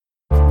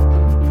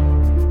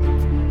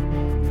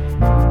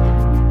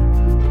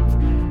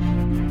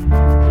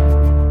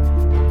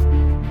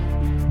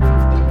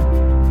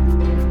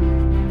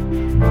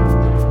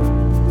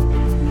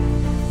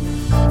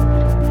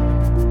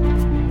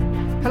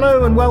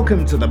and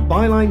welcome to the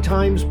Byline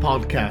Times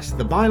podcast.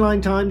 The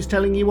Byline Times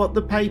telling you what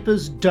the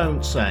papers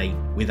don't say,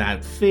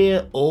 without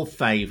fear or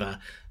favour.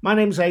 My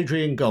name's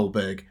Adrian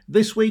Goldberg.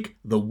 This week,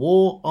 the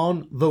war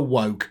on the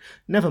woke.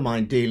 Never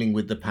mind dealing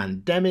with the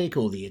pandemic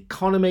or the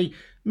economy,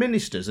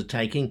 ministers are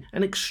taking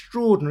an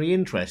extraordinary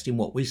interest in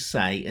what we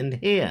say and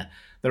hear.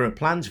 There are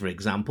plans, for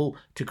example,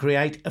 to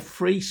create a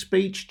free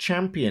speech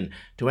champion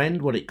to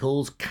end what it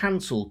calls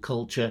cancel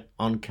culture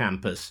on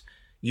campus.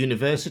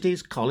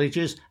 Universities,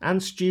 colleges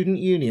and student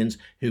unions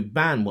who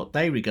ban what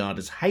they regard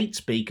as hate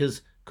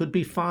speakers could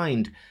be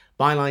fined.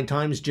 Byline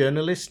Times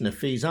journalist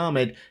Nafeez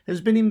Ahmed has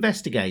been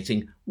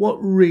investigating what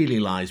really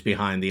lies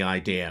behind the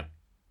idea.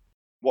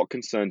 What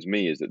concerns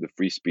me is that the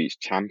free speech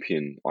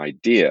champion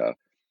idea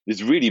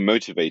is really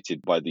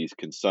motivated by these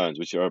concerns,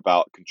 which are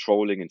about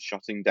controlling and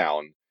shutting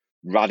down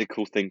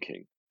radical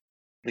thinking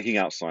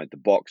outside the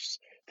box,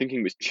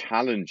 thinking which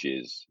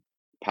challenges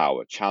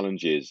power,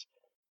 challenges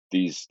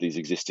these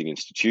existing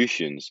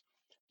institutions,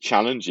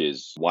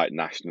 challenges white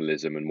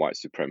nationalism and white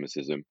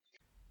supremacism.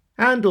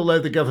 And although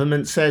the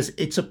government says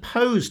it's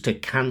opposed to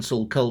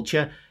cancel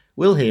culture,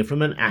 we'll hear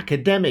from an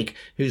academic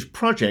whose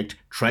project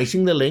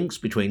tracing the links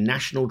between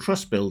national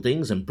trust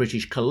buildings and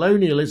British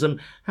colonialism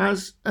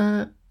has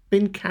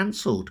been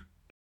cancelled.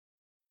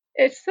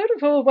 It's sort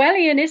of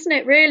Orwellian, isn't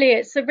it, really?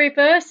 It's a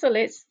reversal.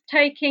 It's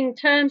taking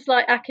terms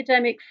like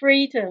academic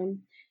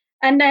freedom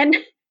and then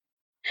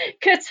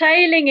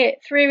curtailing it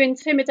through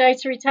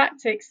intimidatory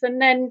tactics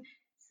and then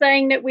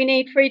saying that we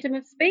need freedom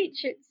of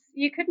speech.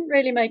 You couldn't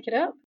really make it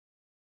up.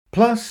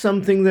 Plus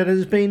something that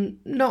has been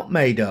not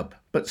made up,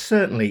 but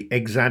certainly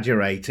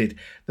exaggerated,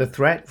 the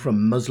threat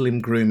from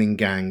Muslim grooming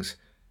gangs.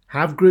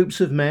 Have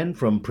groups of men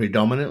from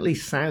predominantly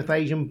South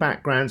Asian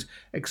backgrounds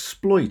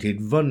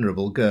exploited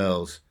vulnerable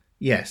girls?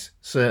 Yes,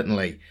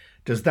 certainly.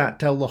 Does that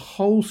tell the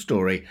whole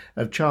story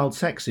of child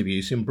sex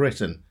abuse in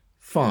Britain?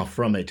 Far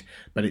from it,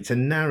 but it's a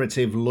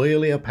narrative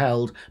loyally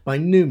upheld by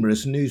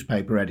numerous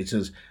newspaper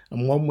editors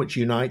and one which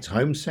unites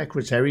Home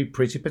Secretary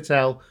Priti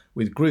Patel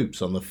with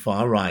groups on the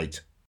far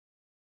right.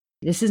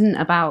 This isn't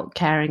about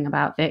caring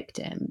about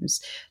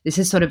victims. This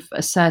is sort of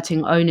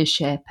asserting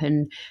ownership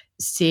and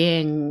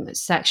seeing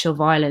sexual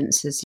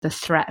violence as the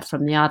threat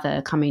from the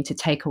other coming to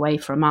take away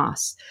from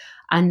us.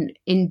 And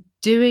in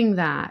doing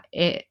that,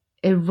 it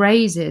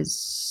erases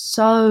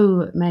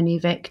so many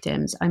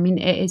victims. I mean,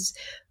 it is,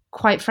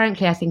 quite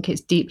frankly, I think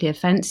it's deeply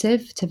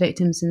offensive to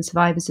victims and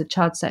survivors of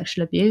child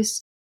sexual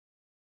abuse.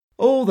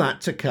 All that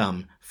to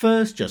come.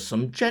 First, just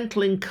some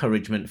gentle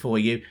encouragement for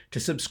you to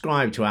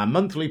subscribe to our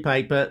monthly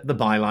paper, The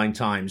Byline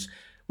Times.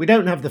 We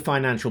don't have the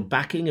financial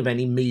backing of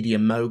any media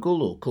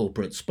mogul or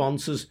corporate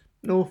sponsors,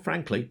 nor,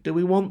 frankly, do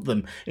we want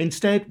them.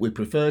 Instead, we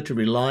prefer to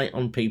rely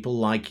on people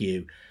like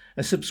you.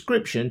 A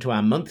subscription to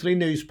our monthly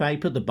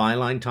newspaper, The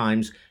Byline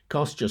Times,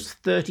 costs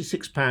just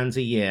 £36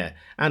 a year,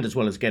 and as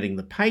well as getting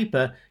the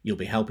paper, you'll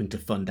be helping to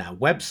fund our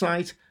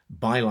website,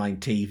 Byline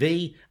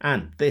TV,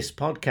 and this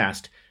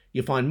podcast.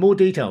 You'll find more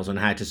details on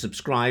how to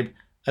subscribe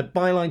at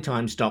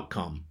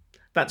bylinetimes.com.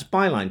 That's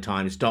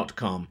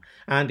bylinetimes.com,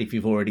 and if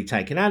you've already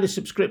taken out a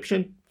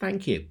subscription,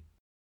 thank you.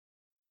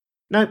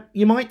 Now,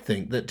 you might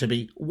think that to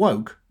be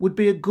woke would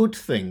be a good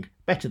thing,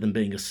 better than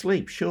being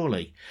asleep,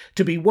 surely.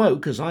 To be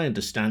woke, as I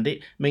understand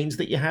it, means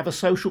that you have a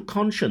social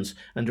conscience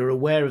and are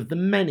aware of the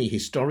many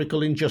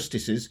historical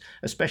injustices,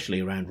 especially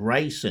around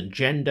race and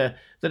gender,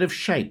 that have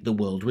shaped the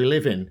world we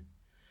live in.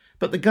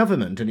 But the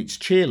government and its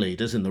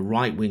cheerleaders in the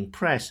right-wing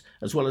press,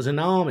 as well as an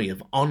army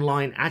of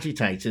online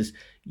agitators,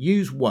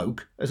 use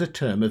woke as a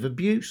term of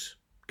abuse.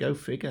 Go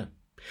figure.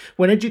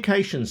 When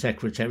Education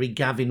Secretary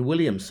Gavin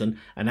Williamson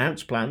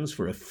announced plans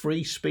for a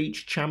free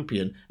speech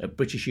champion at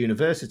British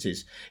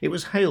universities, it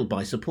was hailed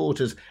by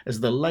supporters as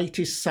the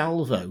latest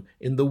salvo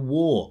in the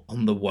war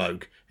on the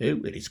woke,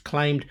 who, it is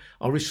claimed,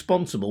 are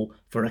responsible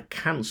for a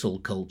cancel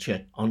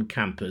culture on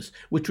campus,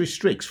 which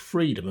restricts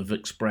freedom of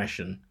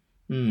expression.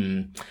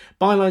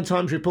 Byline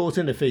Times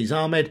reporter Nafeez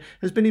Ahmed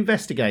has been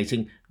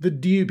investigating the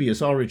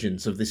dubious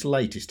origins of this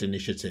latest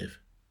initiative.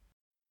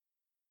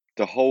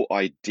 The whole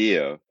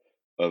idea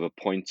of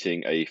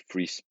appointing a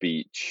free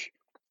speech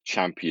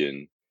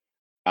champion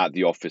at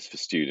the Office for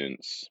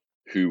Students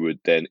who would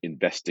then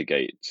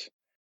investigate,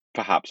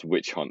 perhaps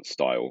witch hunt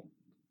style,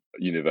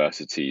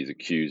 universities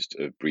accused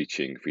of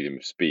breaching freedom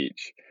of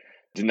speech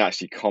didn't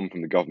actually come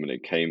from the government.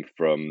 It came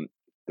from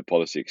the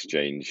Policy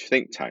Exchange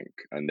think tank,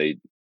 and they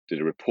did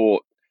a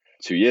report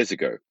 2 years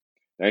ago.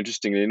 Now,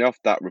 interestingly enough,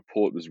 that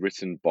report was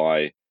written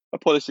by a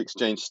Policy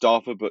Exchange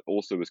staffer, but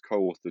also was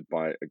co-authored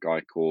by a guy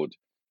called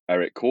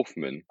Eric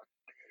Kaufman,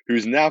 who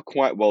is now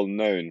quite well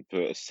known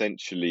for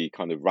essentially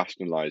kind of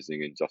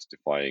rationalizing and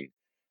justifying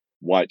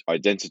white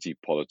identity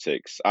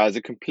politics as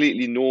a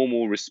completely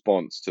normal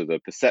response to the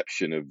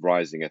perception of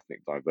rising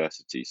ethnic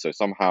diversity. So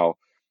somehow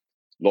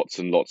lots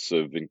and lots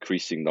of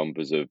increasing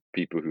numbers of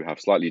people who have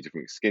slightly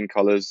different skin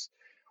colors,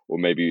 or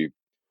maybe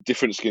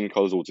different skin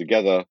colors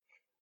altogether,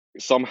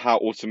 somehow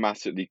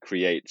automatically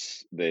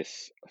creates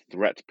this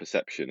threat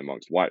perception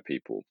amongst white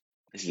people.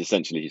 This is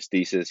essentially his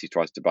thesis. He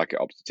tries to back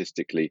it up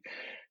statistically.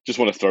 Just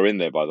want to throw in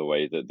there, by the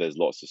way, that there's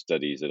lots of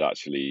studies that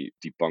actually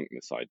debunk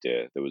this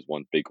idea. There was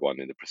one big one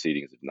in the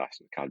Proceedings of the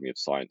National Academy of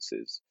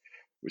Sciences,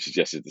 which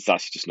suggested that's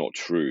actually just not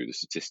true. The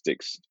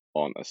statistics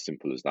aren't as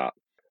simple as that.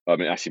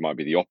 It actually might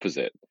be the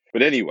opposite.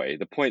 But anyway,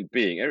 the point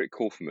being, Eric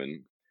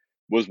Kaufmann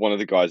was one of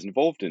the guys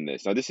involved in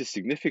this. Now, this is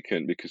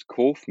significant because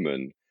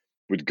Kaufmann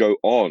would go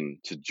on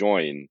to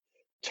join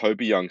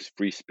Toby Young's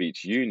Free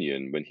Speech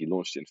Union when he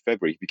launched it in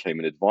February. He became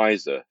an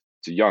advisor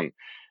to Young.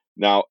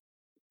 Now,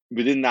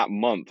 within that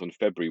month, on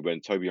February,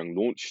 when Toby Young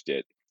launched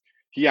it,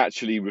 he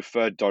actually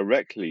referred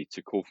directly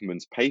to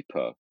Kaufmann's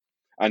paper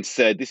and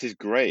said, this is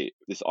great,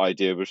 this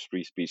idea of a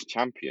free speech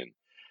champion.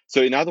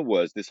 So in other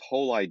words, this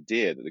whole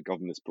idea that the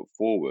government has put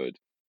forward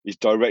is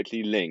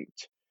directly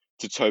linked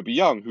to Toby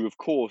Young, who of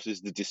course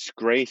is the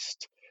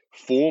disgraced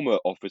former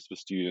Office for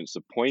Students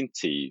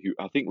appointee, who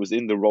I think was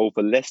in the role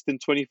for less than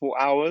 24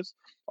 hours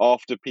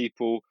after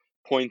people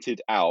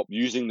pointed out,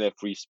 using their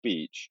free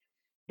speech,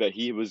 that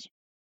he was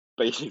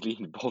basically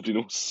involved in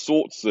all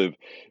sorts of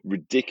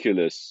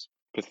ridiculous,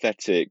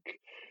 pathetic,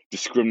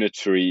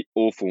 discriminatory,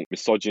 awful,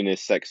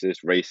 misogynist,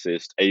 sexist,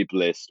 racist,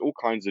 ableist, all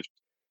kinds of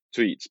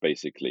tweets,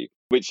 basically,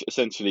 which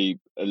essentially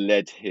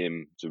led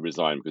him to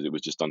resign because it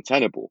was just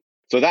untenable.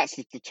 So that's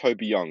the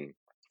Toby Young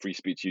Free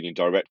Speech Union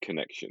direct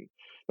connection.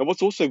 Now,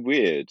 what's also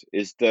weird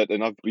is that,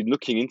 and I've been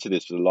looking into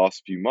this for the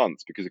last few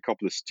months because a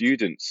couple of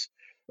students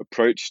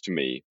approached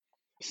me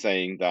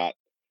saying that,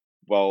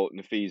 well,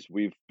 Nafeez,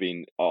 we've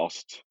been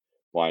asked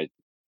by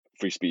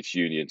Free Speech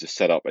Union to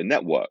set up a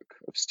network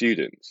of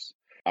students,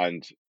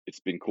 and it's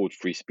been called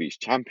Free Speech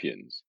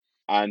Champions.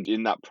 And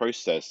in that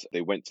process,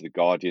 they went to The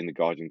Guardian. The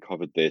Guardian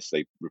covered this.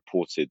 They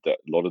reported that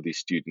a lot of these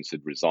students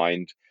had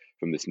resigned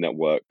from this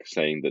network,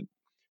 saying that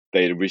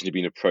they had originally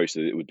been approached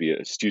that it would be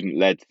a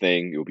student-led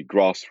thing, it would be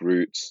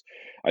grassroots.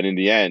 And in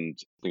the end,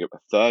 I think a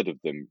third of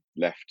them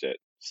left it,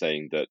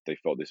 saying that they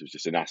felt this was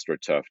just an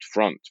astroturfed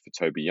front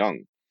for Toby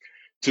Young,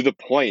 to the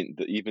point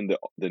that even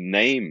the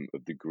name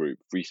of the group,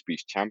 Free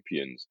Speech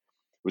Champions,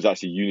 was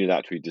actually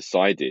unilaterally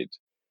decided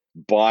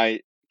by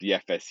the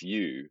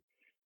FSU,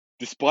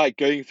 despite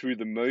going through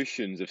the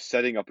motions of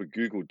setting up a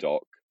Google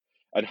Doc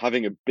and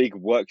having a big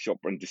workshop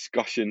and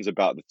discussions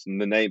about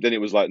the name. Then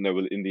it was like, no,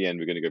 well, in the end,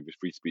 we're going to go with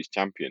Free Speech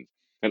Champions.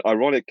 And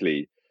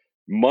ironically,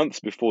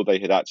 months before they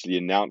had actually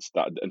announced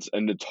that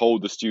and had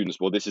told the students,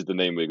 well, this is the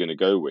name we're going to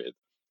go with,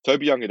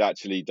 Toby Young had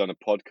actually done a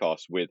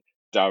podcast with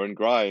Darren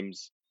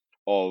Grimes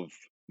of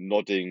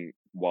Nodding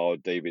while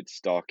David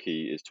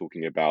Starkey is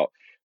talking about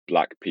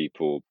Black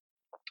people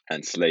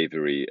and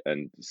slavery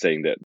and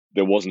saying that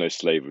there was no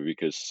slavery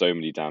because so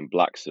many damn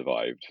blacks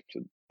survived.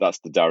 So that's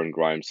the Darren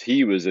Grimes.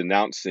 He was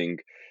announcing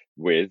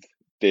with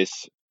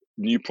this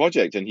new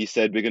project, and he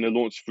said, we're going to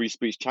launch Free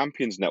Speech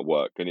Champions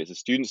Network, and it's a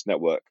students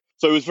network.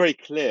 So it was very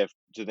clear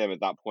to them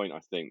at that point, I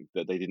think,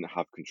 that they didn't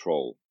have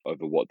control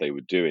over what they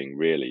were doing,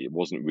 really. It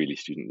wasn't really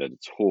student-led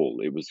at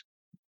all. It was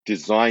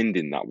designed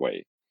in that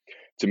way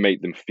to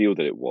make them feel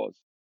that it was.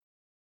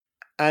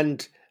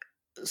 And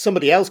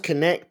somebody else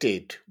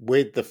connected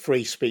with the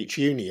Free Speech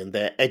Union,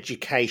 their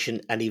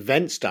education and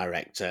events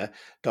director,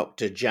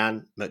 Dr.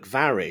 Jan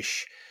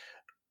McVarish,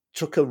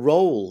 took a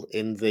role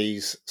in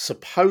these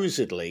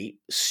supposedly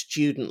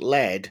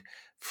student-led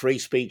Free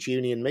Speech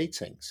Union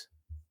meetings.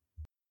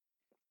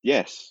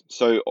 Yes.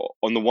 So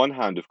on the one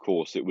hand, of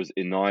course, it was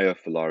Inaya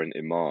Folarin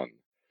Iman,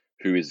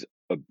 who is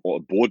a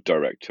board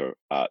director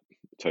at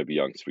Toby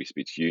Young's Free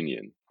Speech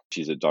Union.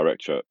 She's a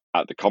director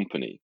at the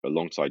company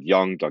alongside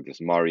Young, Douglas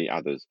Murray,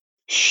 others.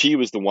 She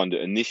was the one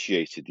that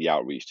initiated the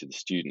outreach to the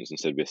students and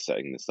said, we're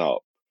setting this up.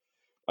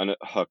 And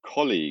her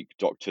colleague,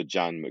 Dr.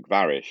 Jan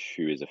McVarish,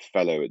 who is a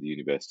fellow at the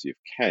University of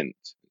Kent,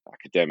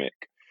 academic,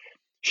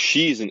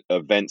 she's an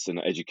events and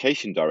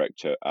education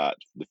director at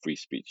the Free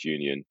Speech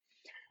Union.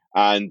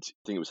 And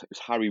I think it was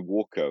Harry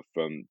Walker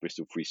from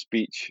Bristol Free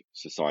Speech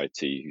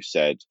Society who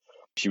said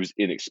she was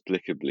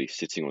inexplicably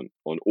sitting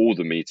on all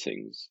the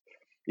meetings,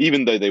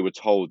 even though they were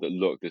told that,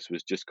 look, this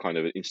was just kind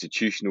of an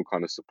institutional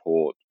kind of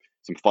support,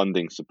 some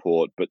funding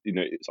support, but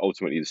it's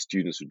ultimately the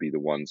students would be the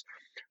ones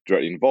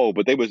directly involved.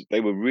 But they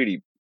were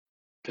really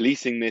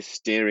policing this,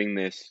 steering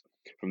this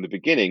from the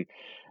beginning.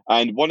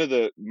 And one of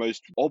the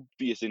most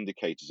obvious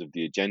indicators of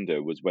the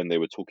agenda was when they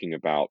were talking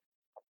about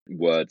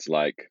words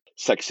like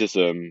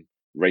sexism,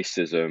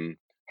 racism,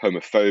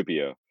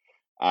 homophobia,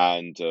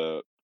 and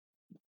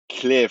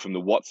clear from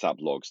the WhatsApp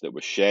logs that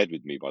were shared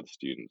with me by the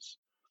students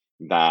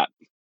that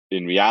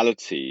in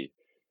reality,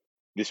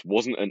 this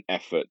wasn't an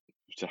effort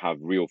to have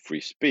real free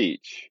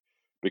speech,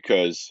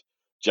 because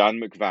Jan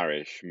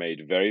McVarish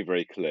made very,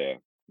 very clear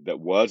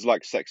that words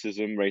like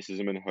sexism,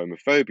 racism, and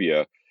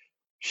homophobia,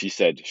 she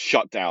said,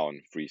 shut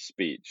down free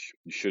speech.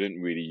 You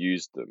shouldn't really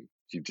use them.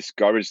 She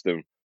discouraged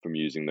them from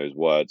using those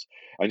words.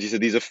 And she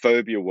said, these are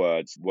phobia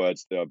words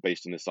that are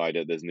based on this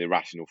idea that there's an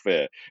irrational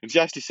fear. And she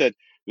actually said,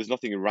 there's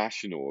nothing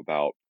irrational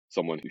about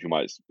someone who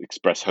might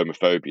express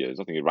homophobia. There's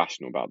nothing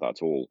irrational about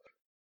that at all.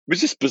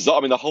 Which is bizarre.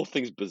 I mean, the whole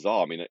thing's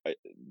bizarre. I mean,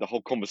 the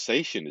whole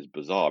conversation is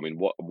bizarre. I mean,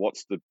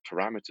 what's the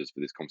parameters for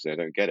this conversation?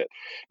 I don't get it.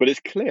 But it's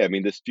clear. I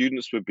mean, the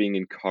students were being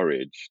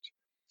encouraged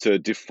to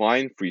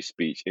define free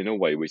speech in a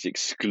way which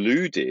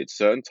excluded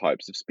certain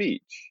types of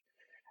speech.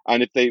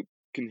 And if they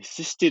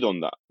insisted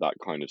on that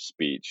kind of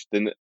speech,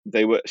 then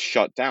they were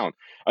shut down.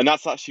 And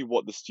that's actually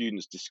what the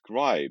students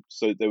described.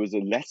 So there was a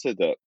letter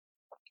that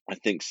I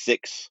think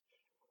 6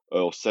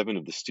 or 7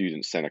 of the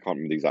students sent, I can't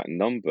remember the exact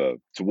number,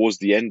 towards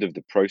the end of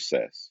the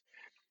process.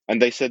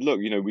 And they said, look,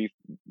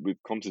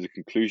 we've come to the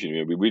conclusion,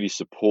 we really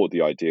support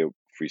the idea of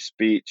free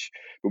speech,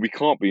 but we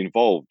can't be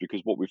involved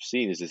because what we've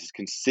seen is this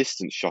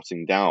consistent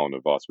shutting down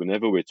of us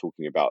whenever we're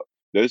talking about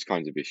those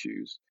kinds of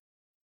issues.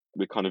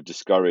 We're kind of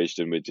discouraged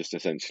and we're just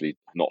essentially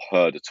not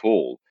heard at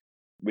all.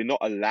 We're not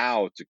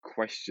allowed to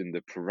question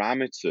the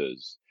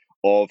parameters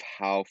of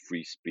how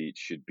free speech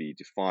should be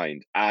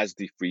defined as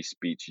the Free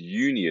Speech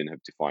Union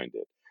have defined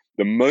it.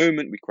 The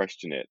moment we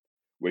question it,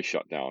 we're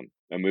shut down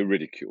and we're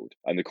ridiculed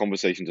and the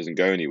conversation doesn't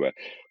go anywhere,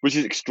 which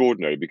is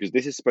extraordinary because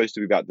this is supposed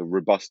to be about the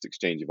robust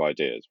exchange of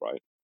ideas,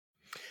 right?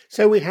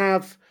 So we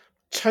have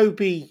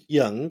Toby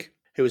Young,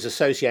 who was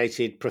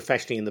associated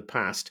professionally in the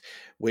past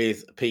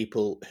with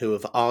people who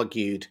have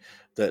argued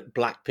that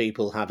black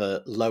people have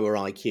a lower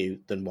IQ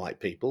than white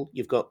people.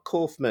 You've got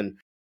Kaufman,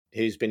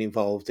 who's been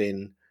involved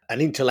in an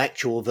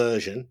intellectual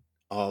version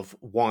of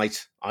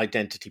white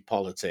identity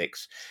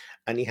politics.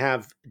 And you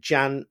have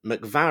Jan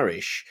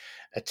McVarish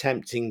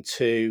attempting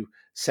to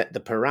set the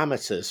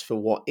parameters for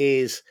what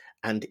is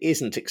and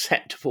isn't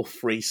acceptable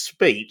free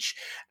speech.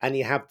 And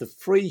you have the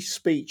free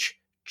speech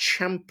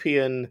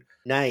champion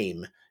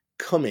name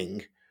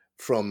coming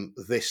from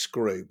this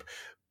group.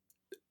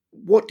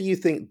 What do you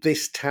think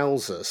this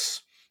tells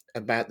us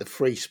about the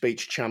free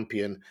speech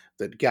champion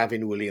that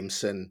Gavin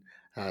Williamson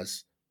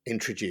has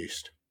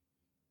introduced?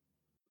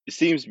 It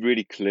seems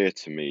really clear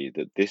to me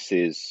that this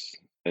is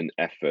an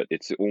effort.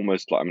 It's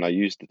almost like, I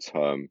use the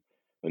term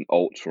an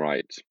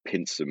alt-right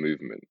pincer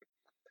movement.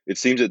 It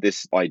seems that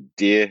this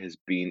idea has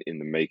been in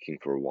the making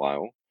for a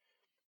while.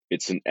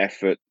 It's an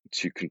effort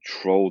to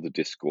control the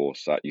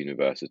discourse at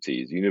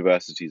universities.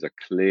 Universities are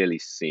clearly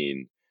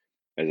seen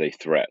as a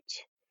threat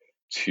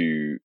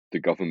to the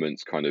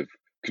government's kind of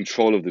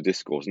control of the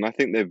discourse. And I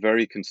think they're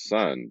very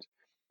concerned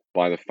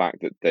by the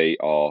fact that they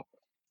are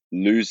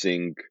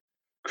losing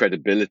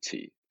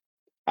credibility.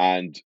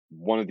 And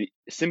one of the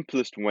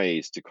simplest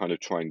ways to kind of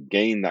try and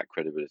gain that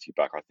credibility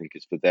back, I think,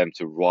 is for them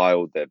to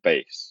rile their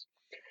base.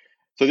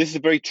 So this is a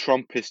very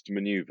Trumpist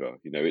maneuver.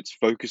 It's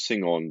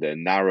focusing on their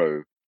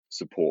narrow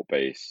support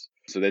base.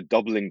 So they're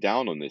doubling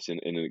down on this in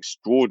an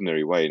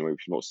extraordinary way, in a way we've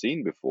not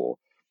seen before.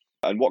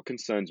 And what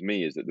concerns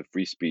me is that the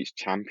free speech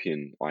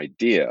champion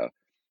idea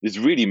is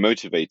really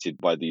motivated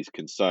by these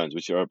concerns,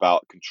 which are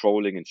about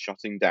controlling and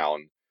shutting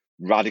down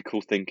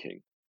radical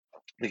thinking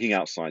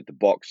outside the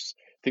box,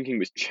 thinking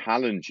which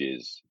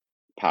challenges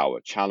power,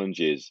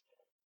 challenges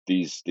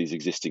these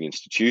existing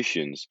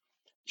institutions,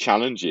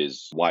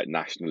 challenges white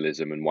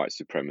nationalism and white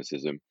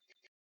supremacism.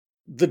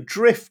 The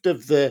drift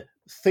of the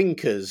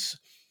thinkers,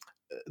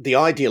 the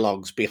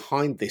ideologues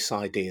behind this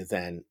idea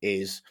then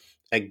is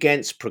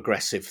against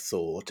progressive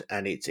thought,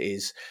 and it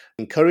is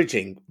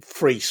encouraging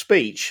free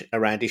speech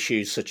around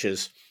issues such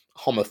as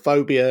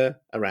homophobia,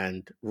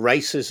 around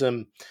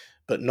racism,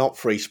 but not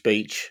free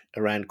speech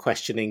around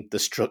questioning the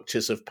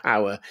structures of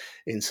power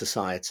in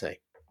society.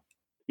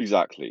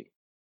 Exactly.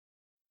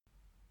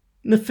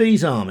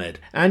 Nafeez Ahmed,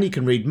 and you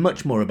can read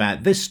much more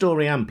about this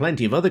story and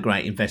plenty of other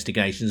great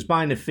investigations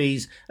by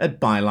Nafeez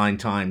at Byline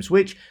Times,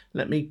 which,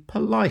 let me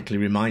politely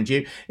remind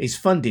you, is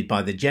funded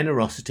by the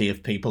generosity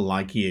of people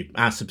like you,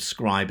 our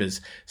subscribers.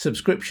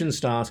 Subscriptions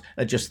start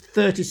at just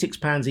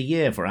 £36 a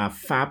year for our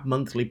fab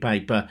monthly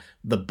paper,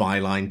 The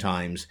Byline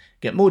Times.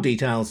 Get more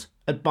details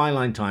at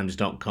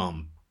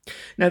bylinetimes.com.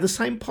 Now, the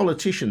same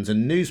politicians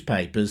and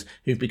newspapers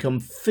who've become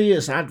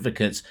fierce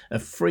advocates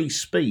of free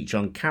speech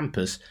on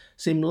campus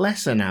seem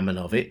less enamoured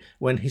of it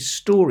when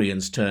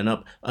historians turn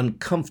up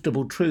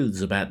uncomfortable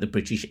truths about the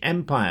British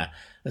Empire,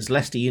 as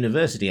Leicester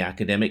University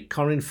academic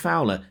Corinne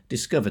Fowler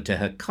discovered to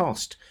her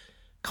cost.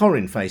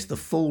 Corinne faced the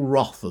full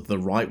wrath of the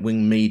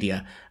right-wing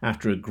media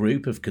after a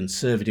group of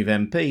Conservative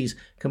MPs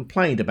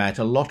complained about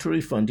a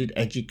lottery-funded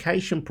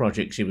education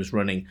project she was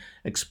running,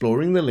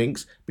 exploring the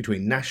links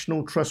between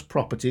National Trust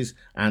properties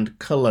and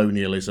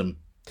colonialism.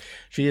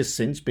 She has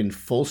since been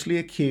falsely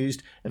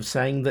accused of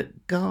saying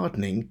that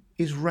gardening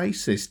is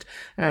racist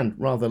and,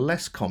 rather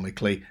less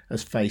comically,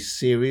 has faced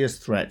serious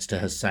threats to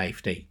her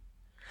safety.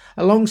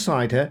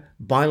 Alongside her,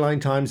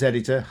 Byline Times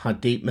editor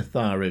Hardeep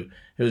Matharu,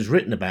 who has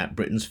written about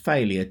Britain's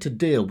failure to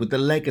deal with the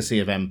legacy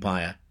of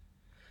empire.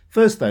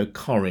 First, though,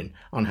 Corinne,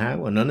 on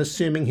how an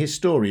unassuming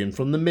historian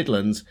from the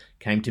Midlands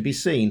came to be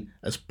seen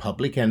as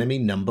public enemy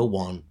number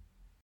one.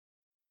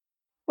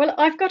 Well,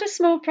 I've got a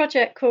small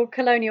project called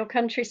Colonial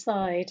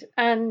Countryside,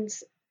 and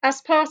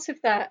as part of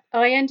that,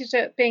 I ended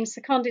up being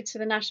seconded to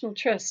the National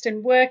Trust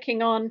and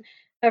working on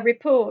a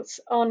report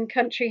on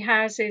country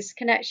houses'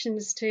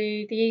 connections to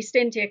the East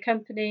India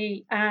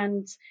Company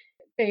and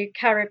the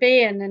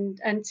Caribbean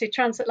and to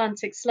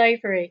transatlantic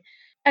slavery.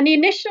 And the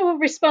initial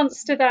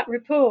response to that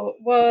report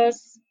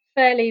was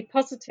fairly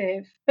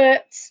positive.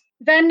 But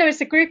then there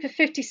was a group of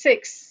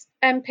 56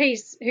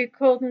 MPs who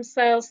called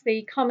themselves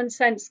the Common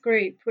Sense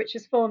Group, which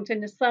was formed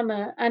in the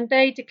summer, and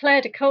they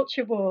declared a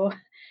culture war.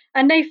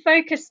 And they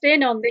focused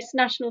in on this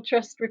National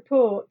Trust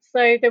report.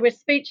 So there were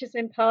speeches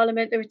in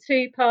Parliament, there were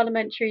 2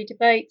 parliamentary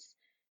debates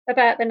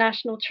about the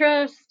National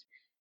Trust.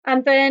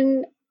 And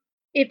then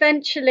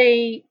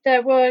eventually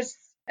there was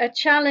a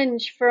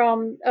challenge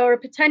or a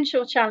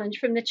potential challenge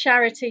from the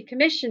Charity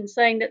Commission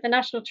saying that the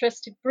National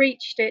Trust had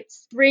breached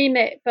its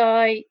remit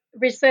by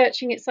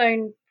researching its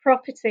own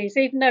properties,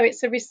 even though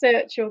it's a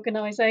research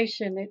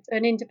organisation, it's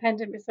an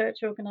independent research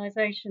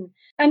organisation.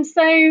 And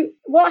so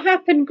what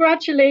happened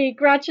gradually,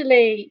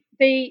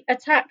 the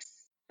attacks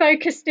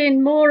focused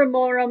in more and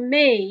more on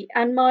me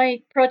and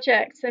my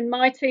projects and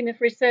my team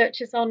of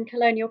researchers on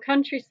colonial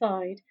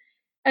countryside.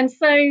 And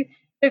so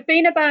there've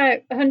been about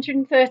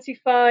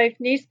 135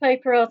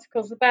 newspaper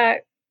articles about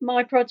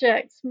my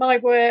project, my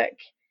work,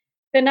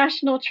 the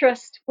National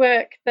Trust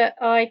work that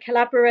I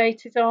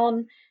collaborated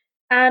on.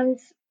 And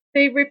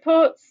the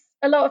reports,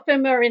 a lot of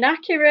them are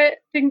inaccurate,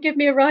 didn't give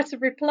me a right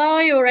of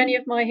reply, or any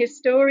of my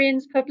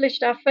historians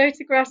published our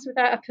photographs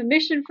without a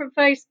permission from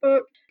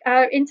Facebook.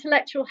 Our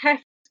intellectual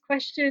heft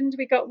questioned.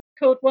 We got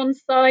called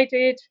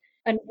one-sided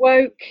and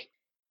woke.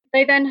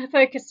 They then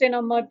focused in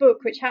on my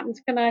book, which happened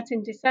to come out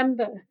in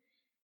December,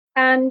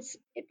 and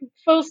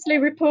falsely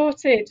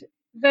reported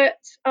that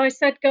I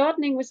said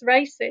gardening was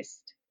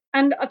racist.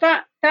 And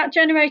that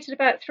generated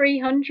about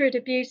 300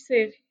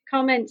 abusive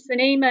comments and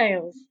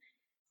emails.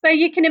 So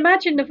you can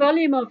imagine the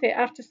volume of it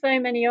after so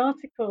many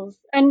articles.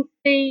 And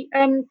the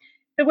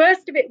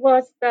worst of it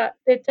was that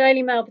the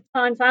Daily Mail, the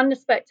Times, and the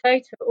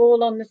Spectator,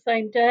 all on the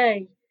same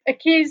day,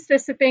 accused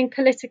us of being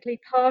politically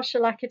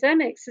partial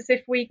academics, as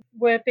if we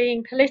were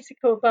being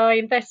political by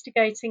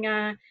investigating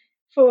our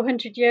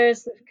 400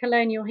 years of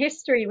colonial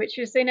history, which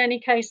was in any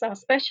case our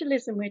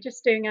specialism. We're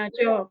just doing our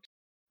job.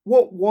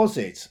 What was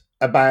it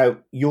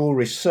about your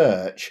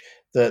research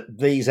that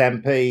these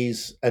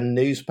MPs and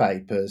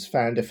newspapers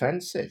found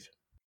offensive?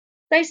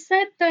 They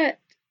said that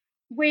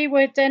we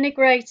were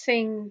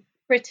denigrating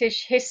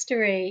British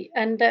history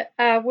and that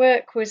our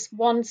work was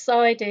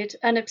one-sided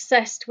and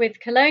obsessed with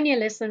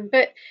colonialism.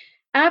 But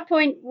our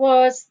point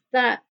was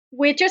that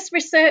we're just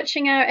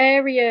researching our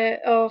area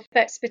of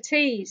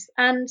expertise.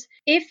 And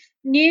if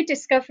new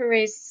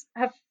discoveries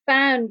have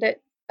found that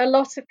a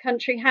lot of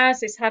country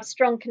houses have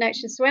strong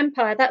connections to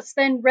empire, that's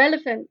then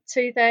relevant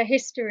to their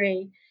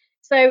history.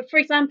 So, for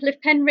example,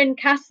 if Penrhyn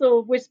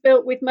Castle was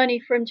built with money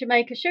from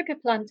Jamaica sugar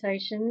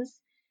plantations,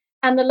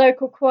 and the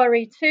local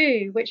quarry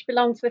too, which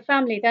belonged to the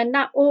family, then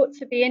that ought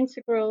to be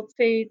integral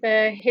to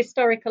the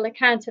historical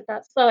account of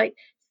that site,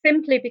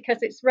 simply because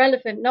it's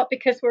relevant, not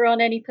because we're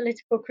on any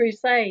political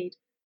crusade.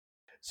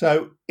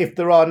 So if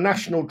there are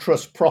National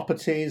Trust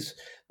properties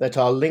that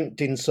are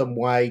linked in some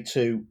way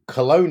to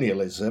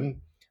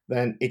colonialism,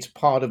 then it's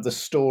part of the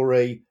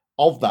story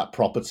of that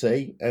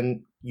property.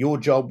 And your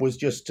job was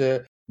just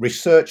to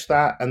research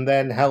that and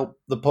then help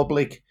the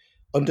public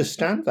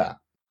understand that.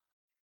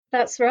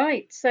 That's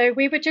right. So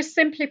we were just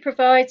simply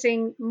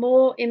providing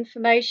more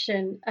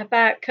information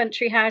about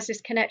country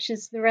houses'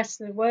 connections to the rest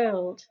of the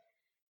world,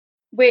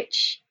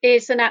 which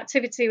is an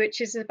activity which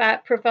is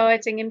about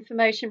providing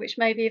information which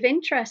may be of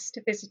interest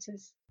to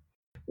visitors.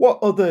 What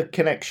other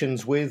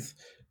connections with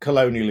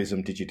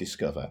colonialism did you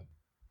discover?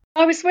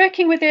 I was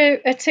working with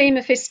a team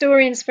of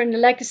historians from the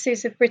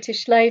Legacies of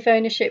British Slave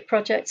Ownership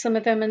project, some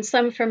of them, and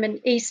some from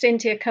an East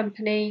India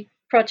Company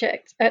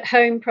project, at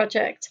home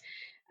project.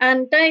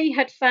 And they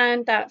had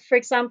found that, for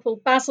example,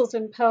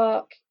 Basildon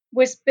Park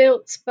was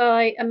built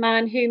by a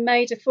man who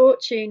made a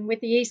fortune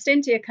with the East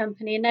India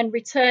Company and then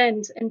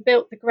returned and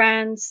built the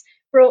grounds,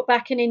 brought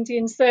back an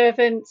Indian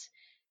servant,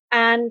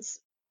 and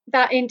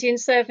that Indian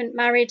servant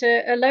married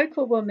a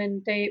local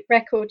woman. The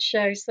record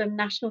shows some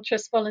National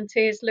Trust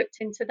volunteers looked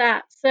into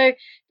that. So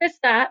there's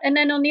that. And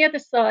then on the other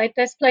side,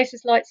 there's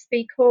places like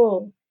Speke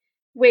Hall,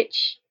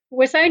 which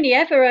was only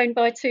ever owned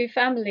by 2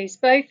 families,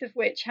 both of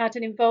which had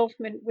an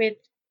involvement with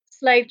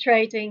slave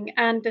trading,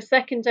 and the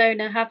second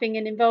owner having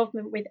an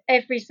involvement with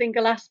every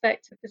single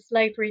aspect of the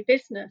slavery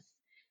business.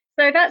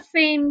 So that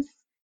seems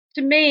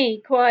to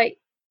me quite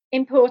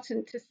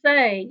important to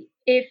say,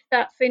 if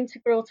that's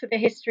integral to the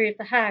history of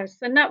the house.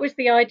 And that was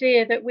the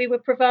idea, that we were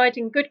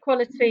providing good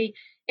quality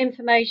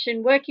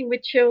information, working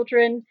with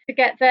children to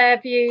get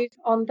their views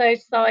on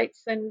those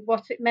sites and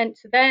what it meant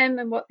to them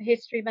and what the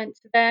history meant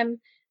to them,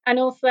 and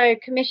also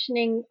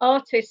commissioning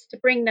artists to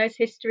bring those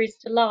histories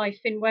to life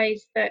in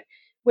ways that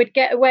would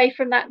get away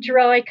from that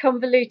dry,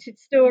 convoluted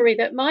story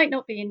that might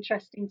not be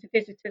interesting to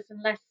visitors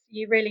unless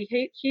you really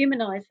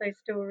humanise those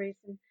stories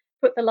and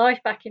put the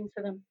life back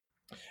into them.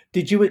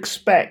 Did you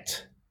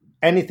expect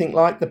anything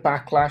like the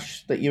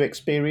backlash that you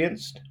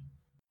experienced?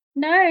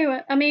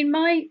 No, I mean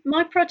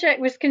my project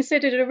was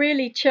considered a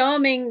really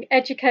charming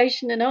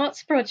education and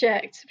arts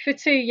project for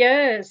 2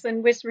 years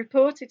and was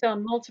reported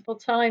on multiple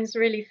times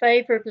really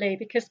favourably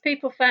because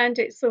people found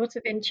it sort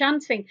of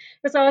enchanting.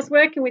 Because I was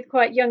working with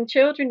quite young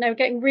children, they were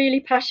getting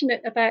really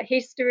passionate about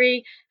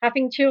history,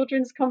 having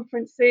children's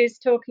conferences,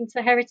 talking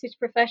to heritage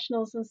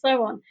professionals and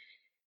so on.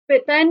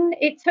 But then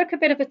it took a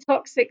bit of a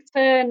toxic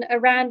turn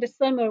around the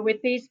summer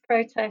with these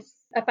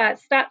protests about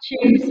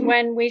statues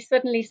when we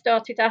suddenly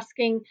started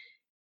asking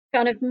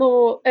kind of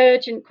more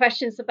urgent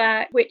questions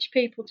about which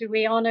people do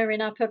we honour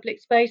in our public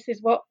spaces,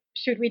 what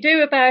should we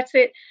do about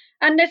it?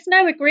 And there's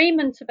no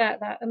agreement about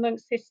that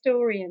amongst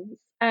historians.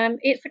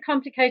 It's a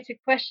complicated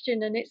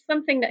question and it's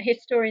something that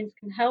historians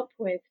can help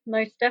with,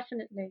 most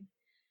definitely.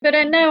 But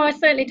no, I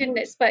certainly didn't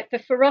expect the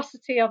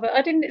ferocity of it.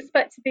 I didn't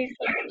expect to be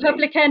sort of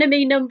public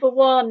enemy number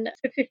one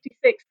to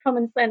 56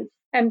 common sense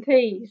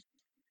MPs.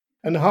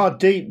 And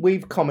Hardeep,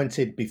 we've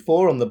commented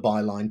before on the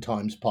Byline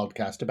Times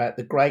podcast about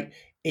the great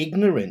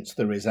ignorance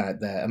there is out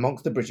there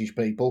amongst the British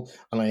people,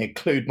 and I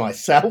include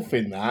myself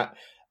in that,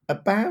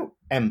 about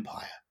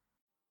empire.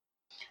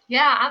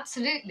 Yeah,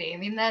 absolutely. I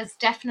mean, there's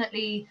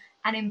definitely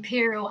an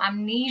imperial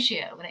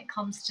amnesia when it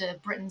comes to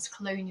Britain's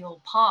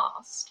colonial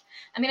past.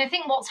 I mean, I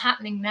think what's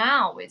happening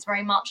now is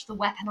very much the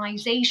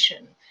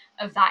weaponization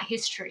of that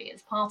history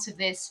as part of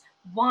this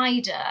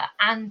wider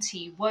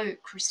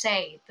anti-woke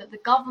crusade that the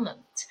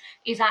government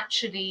is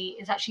actually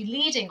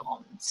leading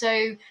on.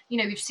 So,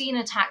 we've seen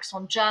attacks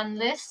on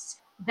journalists.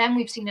 Then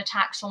we've seen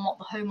attacks on what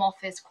the Home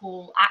Office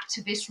call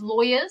activist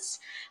lawyers.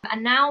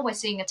 And now we're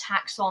seeing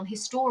attacks on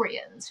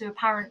historians who are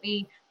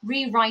apparently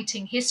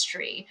rewriting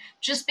history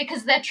just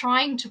because they're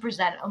trying to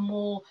present a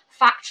more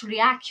factually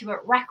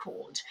accurate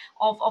record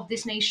of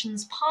this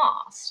nation's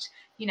past.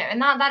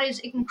 And that is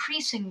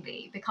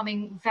increasingly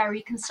becoming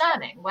very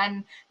concerning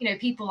when,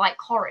 people like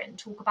Corinne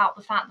talk about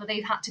the fact that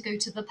they've had to go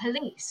to the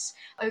police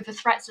over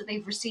threats that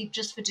they've received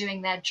just for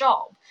doing their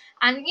job.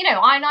 And,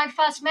 I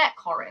first met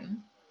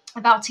Corinne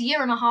about a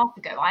year and a half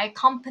ago. I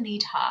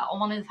accompanied her on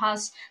one of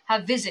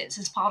her visits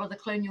as part of the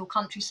Colonial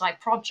Countryside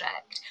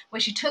Project, where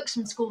she took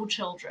some school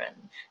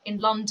children in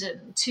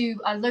London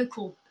to a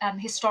local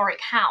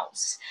historic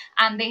house.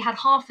 And they had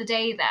half a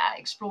day there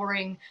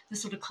exploring the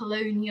sort of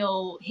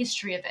colonial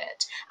history of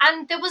it.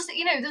 And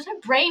there's no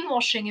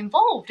brainwashing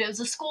involved. It was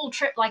a school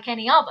trip like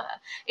any other.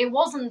 It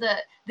wasn't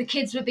that the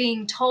kids were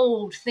being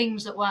told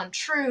things that weren't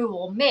true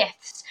or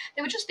myths.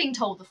 They were just being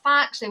told the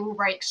facts. They were all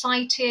very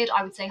excited,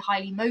 I would say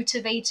highly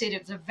motivated.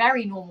 It was a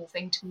very normal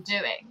thing to be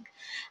doing.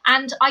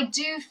 And I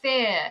do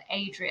fear,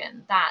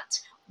 Adrian,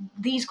 that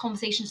these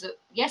conversations that,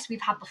 yes,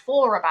 we've had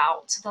before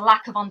about the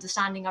lack of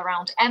understanding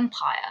around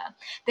empire,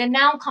 they're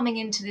now coming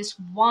into this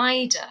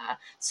wider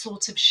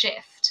sort of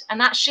shift.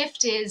 And that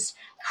shift is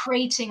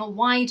creating a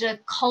wider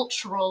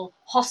cultural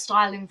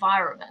hostile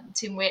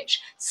environment in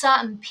which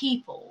certain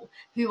people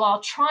who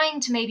are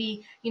trying to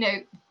maybe,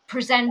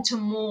 present a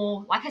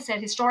more, like I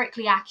said,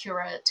 historically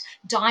accurate,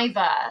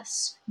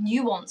 diverse,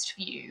 nuanced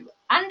view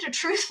and a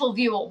truthful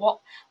view of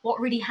what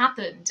really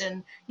happened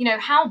and,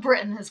 how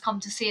Britain has come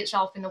to see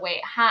itself in the way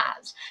it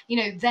has.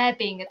 They're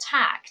being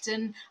attacked.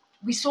 And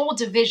we saw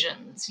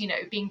divisions,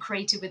 being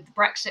created with the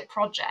Brexit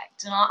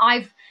project. And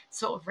I've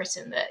sort of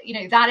written that,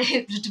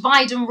 that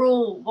divide and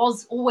rule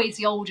was always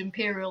the old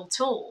imperial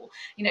tool.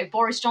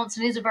 Boris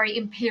Johnson is a very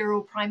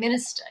imperial prime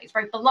minister. He's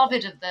very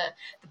beloved of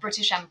the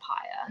British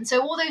Empire. And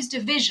so all those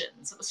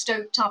divisions that were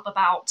stoked up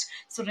about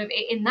sort of,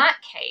 in that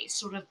case,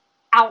 sort of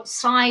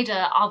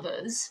outsider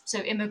others, so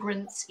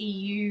immigrants,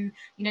 EU,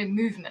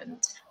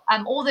 movement,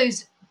 all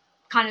those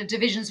kind of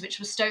divisions which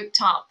were stoked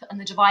up and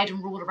the divide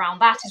and rule around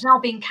that is now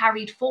being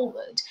carried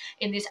forward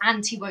in this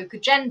anti-woke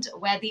agenda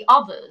where the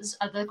others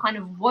are the kind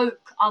of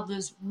woke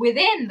others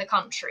within the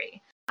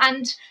country.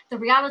 And the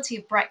reality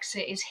of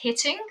Brexit is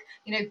hitting.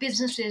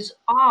 Businesses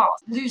are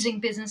losing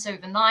business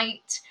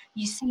overnight.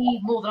 You see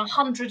more than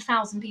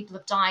 100,000 people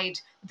have died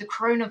with the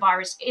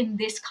coronavirus in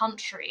this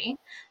country.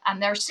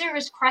 And there are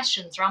serious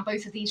questions around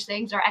both of these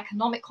things. There are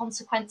economic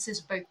consequences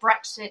of both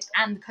Brexit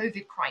and the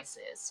COVID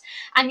crisis.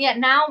 And yet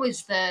now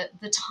is the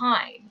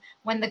time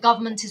when the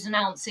government is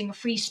announcing a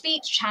free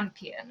speech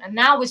champion. And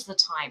now is the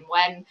time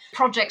when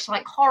projects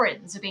like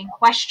Corinne's are being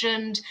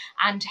questioned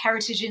and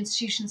heritage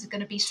institutions are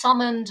going to be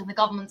summoned and the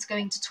government's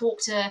going to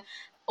talk to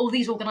all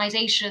these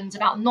organizations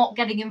about not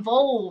getting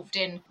involved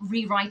in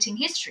rewriting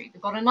history.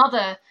 We've got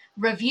another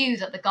review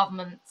that the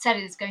government said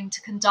it is going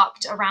to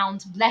conduct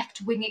around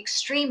left-wing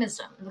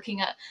extremism,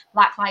 looking at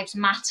Black Lives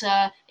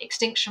Matter,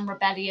 Extinction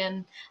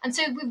Rebellion. And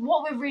so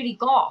what we've really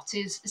got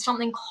is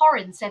something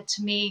Corinne said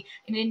to me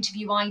in an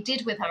interview I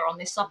did with her on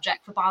this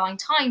subject for Byline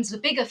Times. The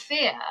bigger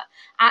fear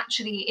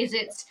actually is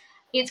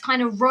it's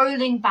kind of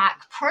rolling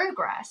back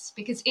progress,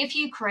 because if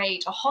you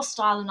create a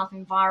hostile enough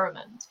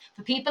environment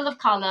for people of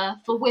color,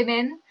 for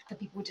women, for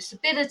people with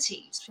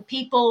disabilities, for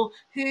people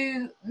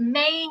who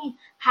may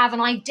have an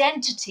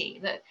identity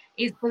that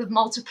is full of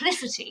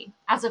multiplicity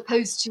as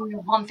opposed to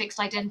one fixed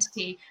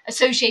identity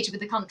associated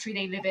with the country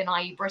they live in,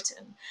 i.e.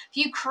 Britain. If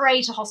you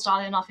create a hostile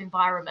enough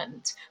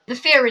environment, the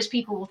fear is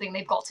people will think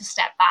they've got to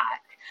step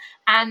back.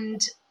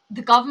 And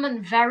the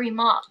government very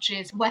much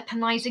is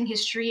weaponizing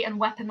history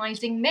and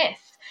weaponizing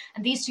myth.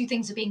 And these two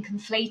things are being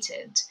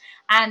conflated.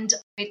 And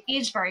it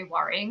is very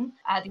worrying,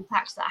 the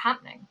attacks that are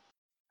happening.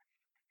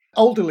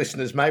 Older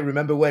listeners may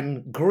remember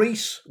when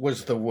Greece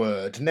was the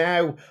word.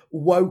 Now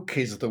woke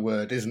is the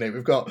word, isn't it?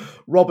 We've got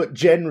Robert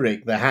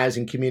Jenrick, the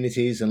Housing,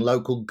 Communities and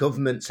Local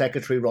Government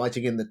Secretary,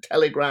 writing in The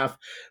Telegraph,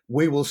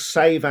 "We will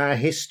save our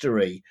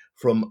history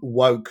from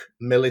woke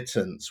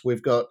militants."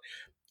 We've got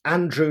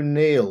Andrew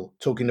Neil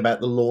talking about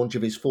the launch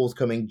of his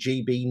forthcoming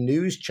GB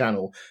News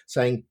channel,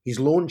 saying he's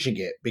launching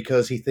it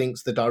because he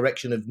thinks the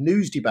direction of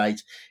news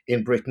debate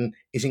in Britain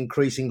is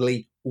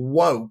increasingly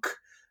woke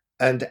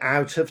and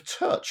out of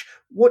touch.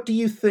 What do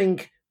you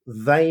think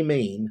they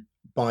mean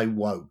by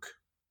woke?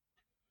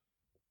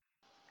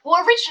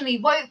 Well, originally,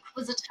 woke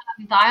was a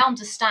term that I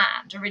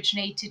understand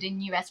originated in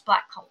US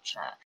Black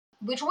culture,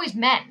 which always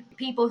meant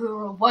people who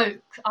are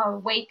awoke are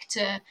awake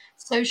to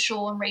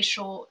social and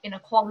racial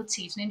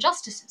inequalities and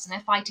injustices, and they're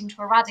fighting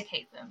to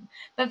eradicate them.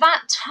 But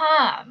that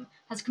term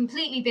has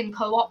completely been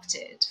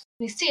co-opted.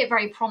 We see it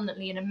very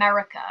prominently in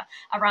America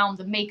around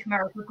the Make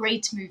America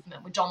Great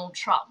movement with Donald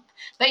Trump,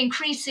 but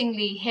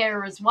increasingly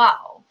here as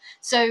well.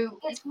 So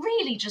it's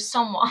really just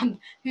someone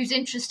who's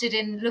interested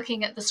in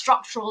looking at the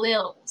structural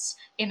ills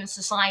in a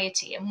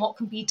society and what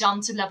can be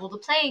done to level the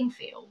playing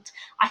field.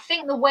 I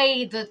think the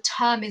way the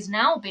term is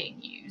now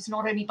being used,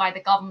 not only by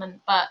the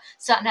government, but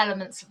certain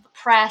elements of the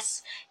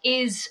press,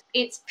 is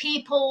it's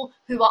people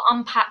who are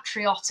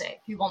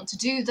unpatriotic, who want to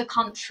do the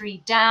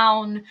country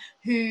down,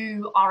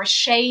 who are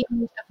ashamed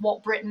of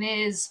what Britain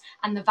is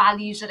and the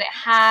values that it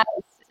has,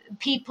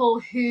 people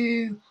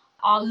who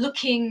are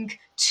looking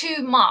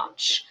too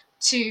much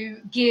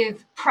to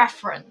give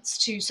preference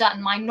to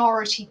certain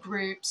minority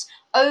groups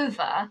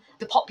over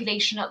the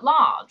population at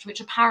large, which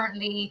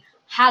apparently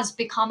has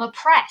become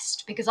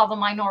oppressed because other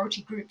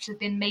minority groups have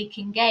been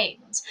making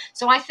gains.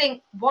 So I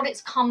think what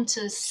it's come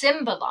to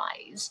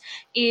symbolize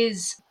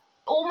is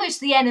almost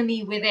the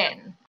enemy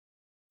within.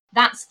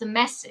 That's the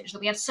message,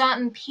 that we have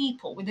certain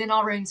people within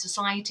our own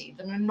society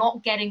that are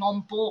not getting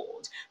on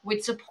board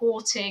with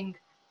supporting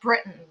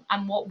Britain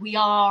and what we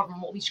are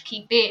and what we should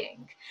keep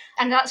being.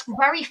 And that's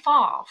very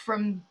far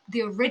from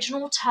the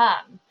original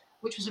term,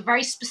 which was a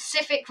very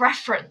specific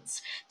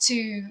reference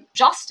to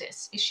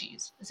justice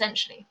issues,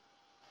 essentially.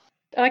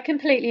 I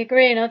completely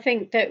agree, and I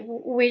think that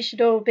we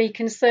should all be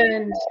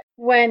concerned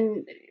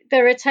when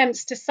there are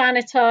attempts to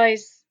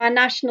sanitize our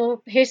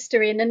national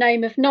history in the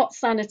name of not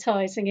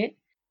sanitizing it,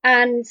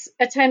 and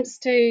attempts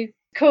to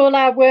call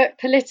our work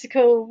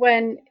political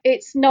when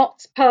it's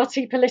not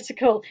party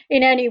political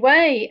in any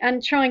way,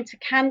 and trying to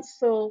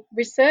cancel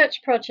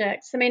research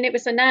projects. I mean, it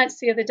was announced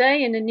the other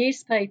day in a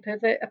newspaper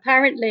that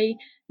apparently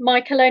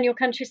My Colonial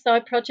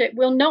Countryside project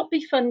will not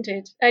be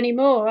funded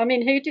anymore. I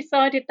mean, who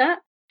decided that?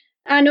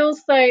 And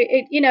also,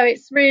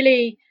 it's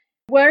really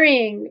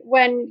worrying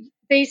when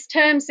these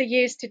terms are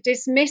used to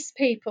dismiss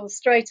people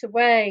straight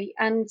away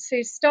and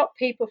to stop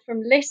people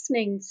from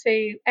listening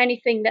to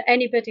anything that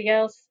anybody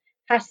else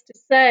has to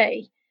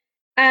say,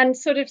 and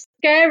sort of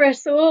scare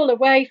us all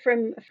away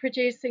from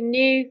producing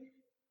new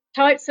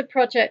types of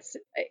projects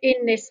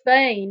in this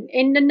vein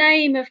in the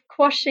name of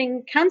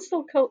quashing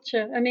cancel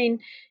culture. I mean,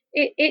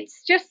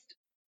 it's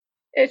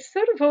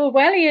sort of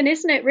Orwellian,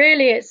 isn't it,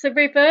 really? It's a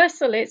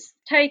reversal. It's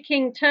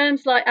taking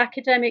terms like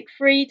academic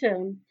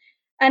freedom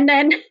and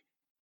then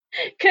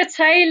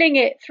curtailing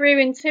it through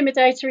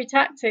intimidatory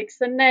tactics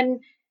and then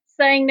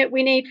saying that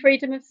we need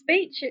freedom of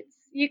speech.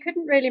 You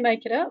couldn't really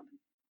make it up.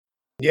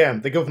 Yeah,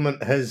 the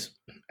government has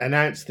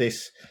announced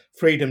this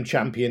freedom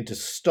champion to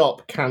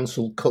stop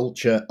cancel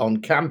culture on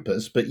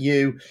campus, but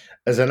you,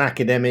 as an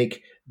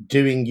academic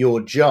doing your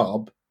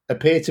job,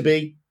 appear to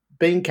be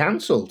being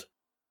cancelled.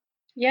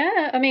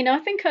 Yeah, I mean, I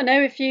think I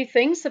know a few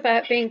things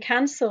about being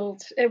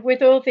cancelled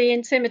with all the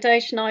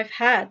intimidation I've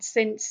had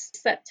since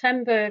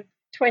September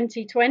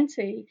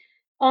 2020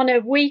 on a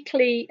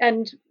weekly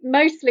and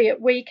mostly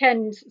at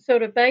weekend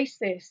sort of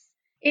basis.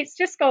 It's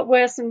just got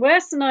worse and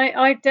worse, and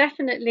I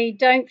definitely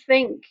don't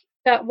think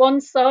that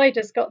one side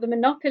has got the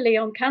monopoly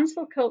on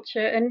cancel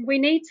culture, and we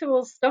need to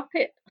all stop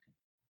it.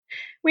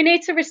 We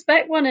need to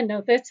respect one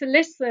another, to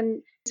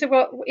listen to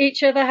what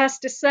each other has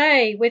to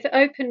say with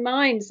open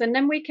minds, and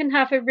then we can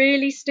have a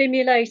really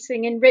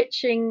stimulating,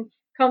 enriching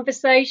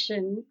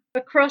conversation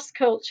across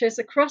cultures,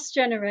 across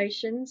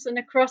generations, and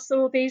across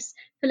all these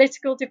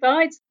political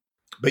divides.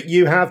 But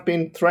you have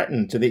been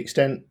threatened to the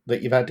extent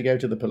that you've had to go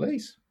to the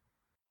police.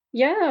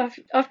 Yeah,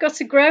 I've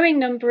got a growing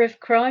number of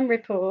crime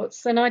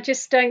reports, and I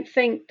just don't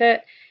think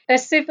that a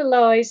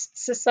civilized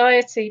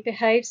society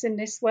behaves in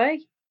this way.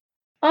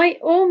 I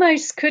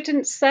almost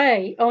couldn't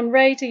say on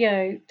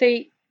radio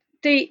the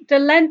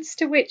lengths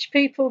to which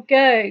people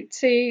go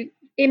to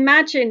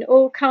imagine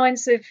all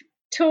kinds of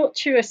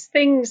tortuous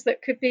things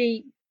that could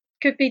be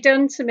could be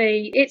done to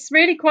me. It's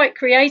really quite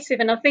creative,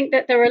 and I think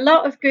that there are a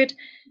lot of good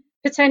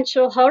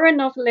potential horror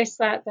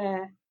novelists out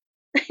there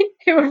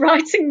who are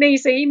writing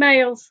these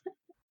emails.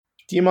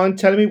 Do you mind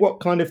telling me what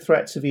kind of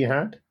threats have you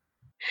had?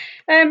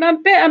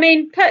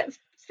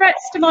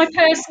 Threats to my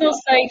personal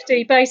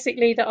safety,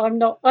 basically that I'm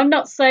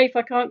not safe.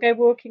 I can't go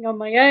walking on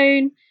my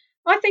own.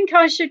 I think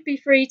I should be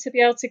free to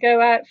be able to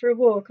go out for a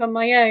walk on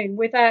my own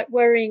without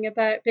worrying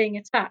about being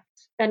attacked,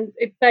 and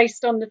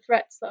based on the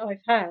threats that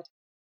I've had.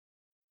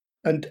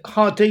 And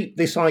Hardeep,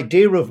 this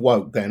idea of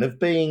woke then, of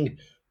being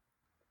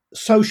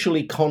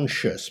socially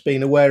conscious,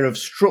 being aware of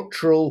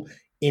structural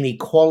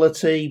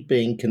inequality,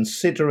 being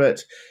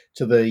considerate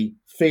to the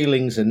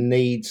feelings and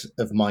needs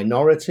of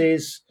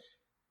minorities,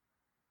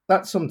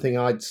 that's something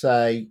I'd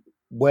say,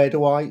 where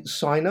do I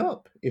sign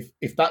up?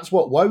 If that's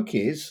what woke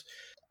is,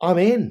 I'm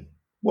in.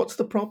 What's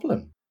the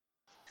problem?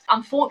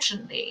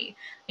 Unfortunately,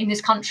 in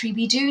this country,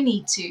 we do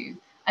need to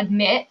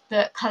admit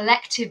that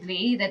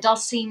collectively there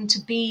does seem to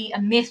be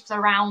a myth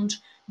around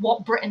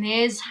what Britain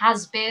is,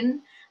 has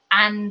been,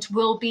 and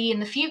will be in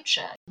the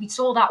future. We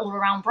saw that all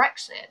around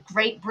Brexit,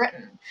 Great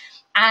Britain.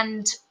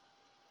 And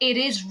it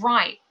is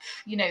ripe,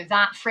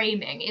 that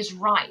framing is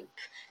ripe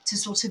to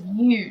sort of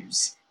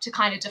use to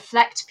kind of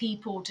deflect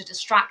people, to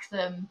distract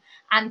them,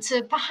 and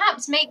to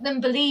perhaps make them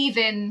believe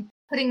in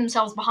putting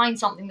themselves behind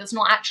something that's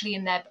not actually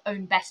in their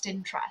own best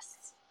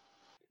interests.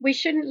 We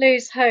shouldn't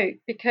lose hope,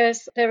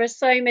 because there are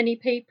so many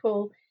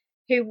people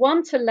who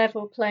want a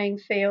level playing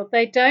field.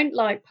 They don't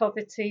like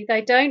poverty,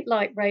 they don't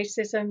like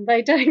racism,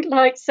 they don't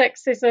like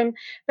sexism.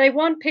 They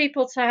want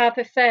people to have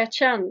a fair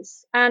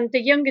chance. And the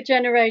younger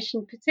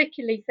generation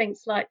particularly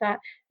thinks like that.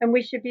 And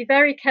we should be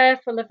very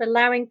careful of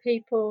allowing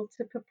people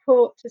to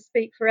purport to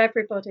speak for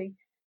everybody,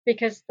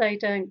 because they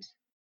don't.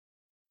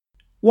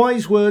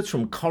 Wise words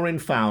from Corinne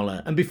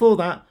Fowler, and before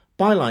that,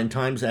 Byline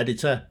Times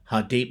editor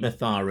Hardeep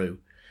Matharu.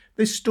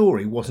 This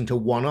story wasn't a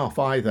one-off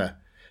either.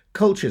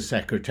 Culture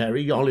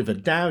Secretary Oliver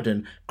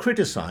Dowden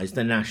criticised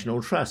the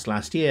National Trust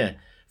last year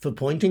for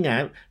pointing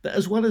out that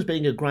as well as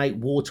being a great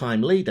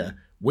wartime leader,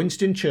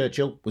 Winston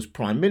Churchill was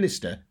Prime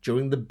Minister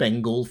during the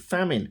Bengal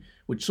famine,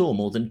 which saw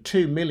more than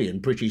 2 million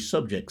British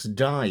subjects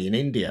die in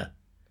India.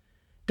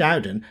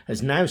 Dowden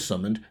has now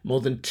summoned more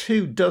than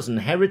 24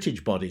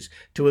 heritage bodies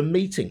to a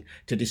meeting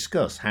to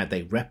discuss how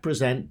they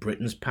represent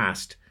Britain's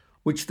past,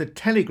 which the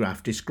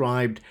Telegraph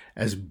described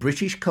as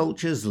British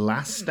culture's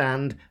last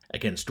stand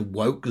against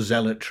woke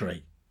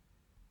zealotry.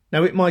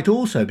 Now, it might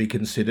also be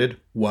considered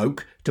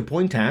woke to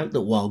point out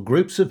that while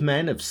groups of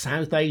men of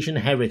South Asian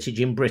heritage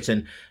in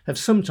Britain have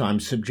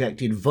sometimes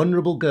subjected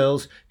vulnerable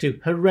girls to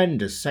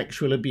horrendous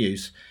sexual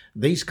abuse,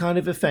 these kind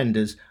of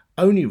offenders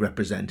only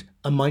represent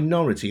a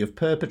minority of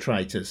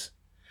perpetrators.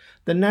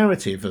 The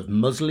narrative of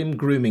Muslim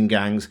grooming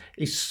gangs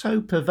is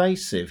so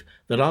pervasive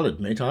that I'll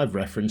admit I've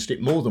referenced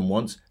it more than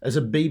once as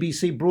a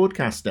BBC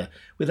broadcaster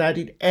without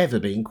it ever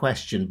being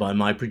questioned by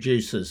my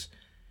producers.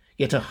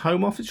 Yet a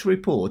Home Office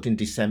report in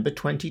December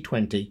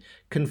 2020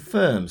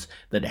 confirms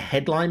that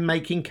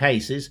headline-making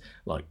cases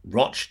like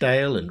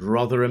Rochdale and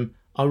Rotherham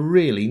are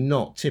really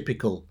not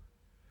typical.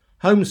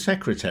 Home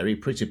Secretary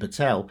Priti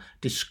Patel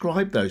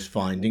described those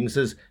findings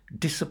as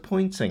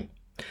disappointing.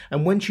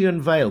 And when she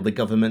unveiled the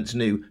government's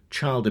new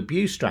child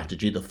abuse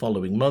strategy the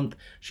following month,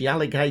 she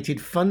allocated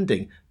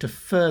funding to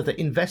further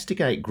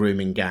investigate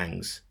grooming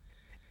gangs.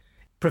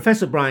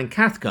 Professor Brian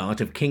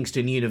Cathcart of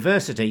Kingston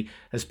University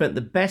has spent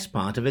the best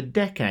part of a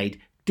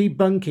decade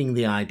debunking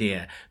the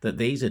idea that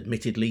these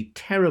admittedly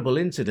terrible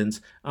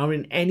incidents are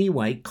in any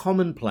way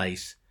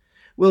commonplace.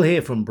 We'll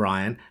hear from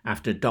Brian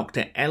after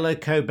Dr. Ella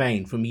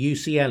Cobain from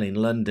UCL in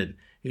London,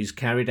 who's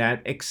carried out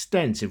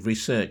extensive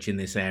research in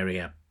this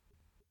area.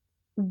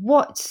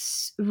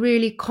 What's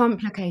really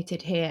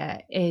complicated here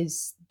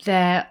is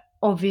there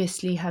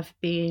obviously have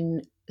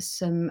been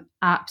some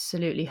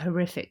absolutely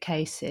horrific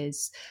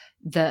cases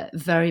that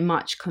very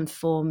much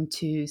conform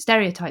to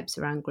stereotypes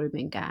around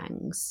grooming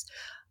gangs.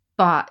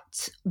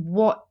 But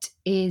what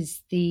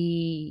is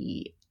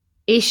the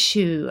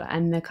issue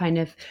and the kind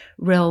of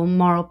real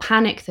moral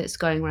panic that's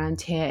going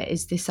around here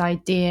is this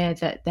idea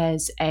that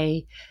there's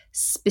a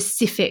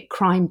specific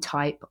crime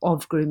type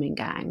of grooming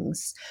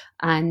gangs,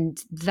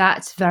 and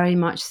that's very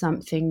much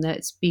something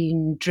that's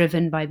been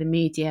driven by the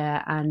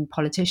media and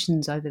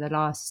politicians over the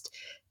last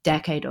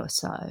decade or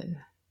so.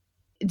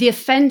 The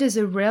offenders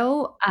are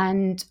real,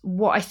 and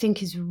what I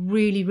think is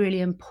really, really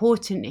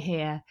important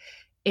here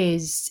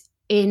is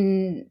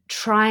in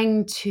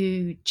trying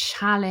to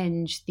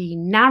challenge the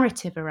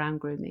narrative around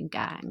grooming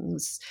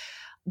gangs,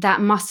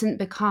 that mustn't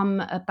become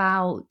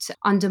about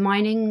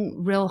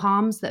undermining real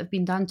harms that have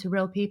been done to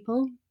real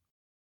people.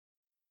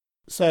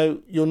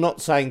 So you're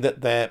not saying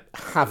that there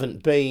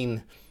haven't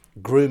been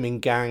grooming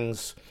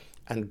gangs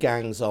and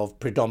gangs of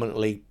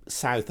predominantly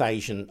South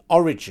Asian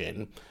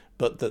origin,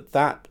 but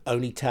that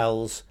only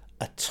tells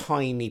a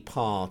tiny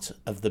part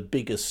of the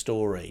bigger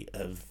story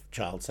of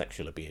child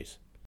sexual abuse.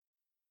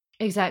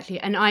 Exactly.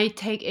 And I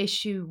take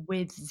issue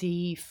with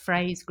the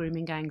phrase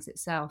grooming gangs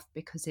itself,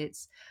 because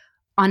it's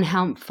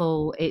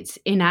unhelpful, it's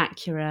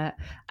inaccurate,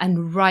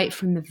 and right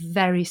from the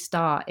very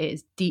start, it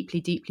is deeply,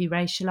 deeply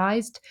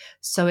racialized.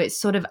 So it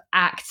sort of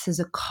acts as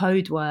a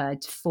code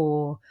word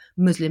for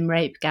Muslim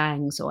rape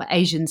gangs or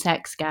Asian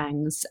sex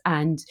gangs.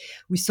 And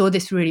we saw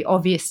this really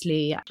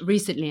obviously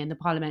recently in the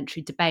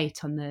parliamentary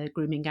debate on the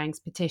Grooming Gangs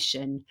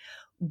petition,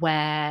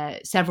 where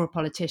several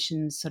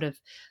politicians sort of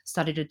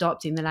started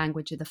adopting the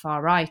language of the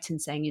far right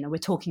and saying, we're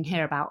talking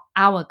here about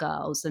our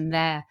girls, and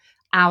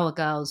our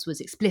girls was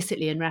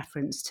explicitly in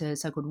reference to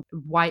so-called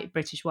white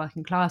British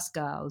working class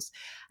girls,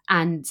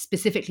 and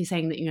specifically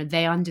saying that,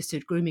 they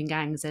understood grooming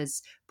gangs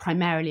as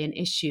primarily an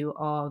issue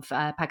of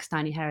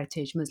Pakistani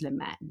heritage Muslim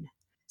men.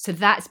 So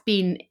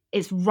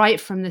it's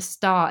right from the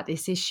start,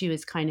 this issue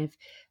has kind of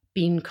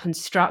been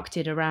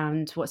constructed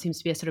around what seems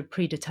to be a sort of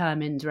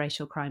predetermined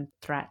racial crime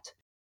threat.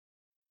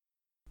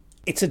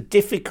 It's a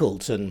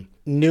difficult and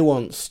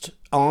nuanced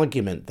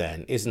argument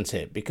then, isn't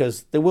it?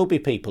 Because there will be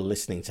people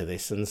listening to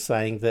this and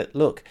saying that,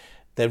 look,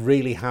 there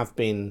really have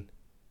been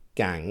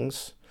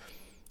gangs.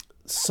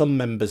 Some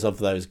members of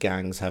those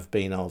gangs have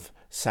been of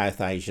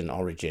South Asian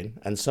origin,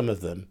 and some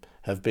of them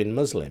have been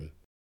Muslim.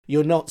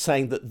 You're not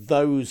saying that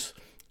those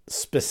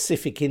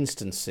specific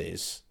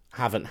instances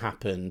haven't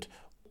happened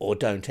or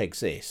don't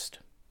exist.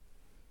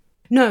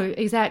 No,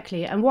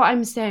 exactly. And what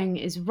I'm saying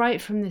is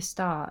right from the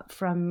start,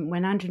 from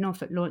when Andrew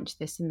Norfolk launched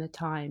this in the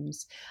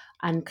Times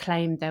and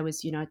claimed there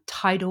was, a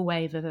tidal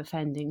wave of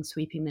offending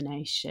sweeping the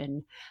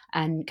nation,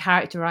 and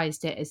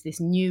characterised it as this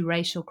new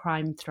racial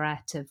crime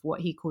threat of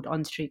what he called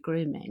on-street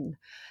grooming,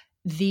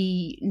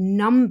 the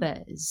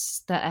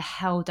numbers that are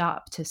held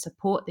up to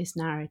support this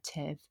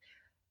narrative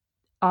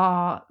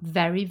are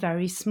very,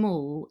 very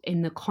small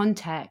in the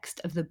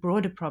context of the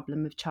broader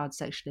problem of child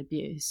sexual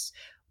abuse,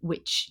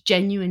 which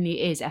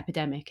genuinely is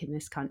epidemic in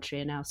this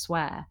country and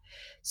elsewhere.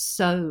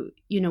 So,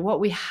 what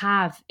we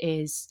have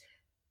is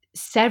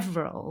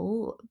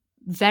several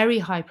very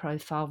high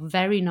profile,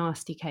 very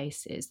nasty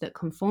cases that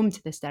conform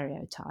to the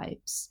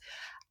stereotypes.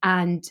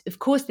 And of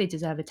course they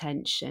deserve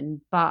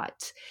attention,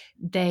 but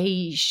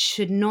they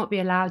should not be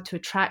allowed to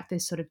attract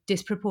this sort of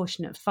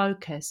disproportionate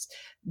focus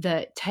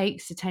that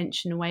takes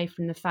attention away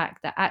from the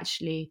fact that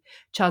actually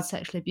child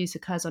sexual abuse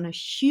occurs on a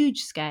huge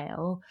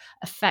scale,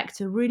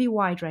 affects a really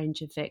wide range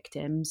of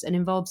victims, and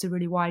involves a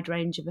really wide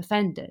range of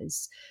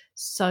offenders.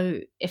 So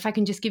if I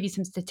can just give you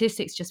some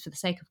statistics just for the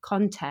sake of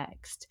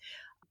context,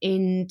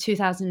 in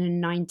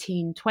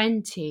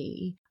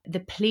 2019-20, the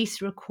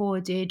police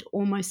recorded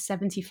almost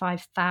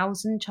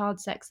 75,000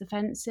 child sex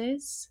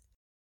offences.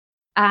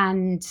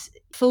 And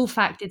Full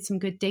Fact did some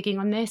good digging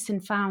on this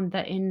and found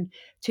that in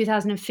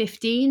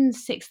 2015,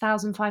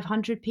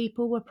 6,500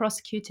 people were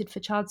prosecuted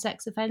for child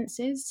sex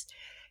offences.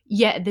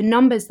 Yet the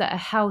numbers that are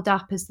held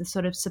up as the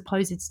sort of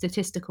supposed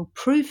statistical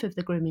proof of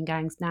the grooming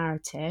gangs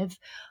narrative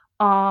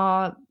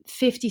are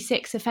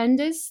 56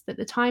 offenders that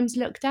the Times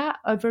looked at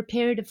over a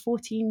period of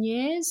 14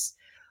 years,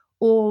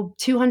 or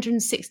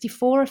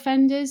 264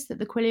 offenders that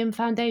the Quilliam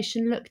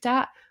Foundation looked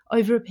at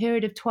over a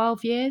period of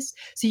 12 years.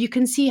 So you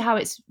can see how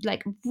it's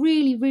like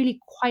really, really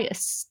quite a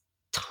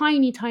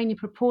tiny, tiny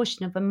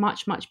proportion of a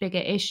much, much bigger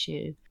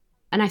issue.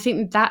 And I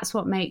think that's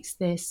what makes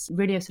this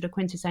really a sort of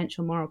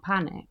quintessential moral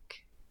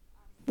panic.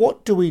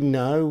 What do we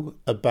know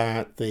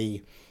about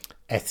the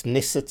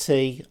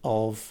ethnicity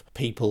of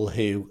people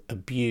who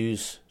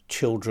abuse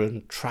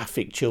children,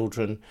 traffic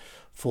children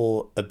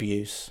for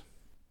abuse?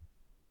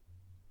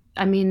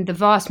 I mean, the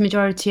vast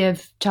majority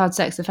of child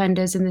sex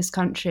offenders in this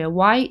country are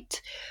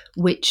white,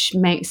 which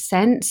makes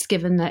sense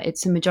given that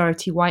it's a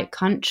majority white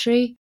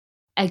country.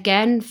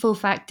 Again, Full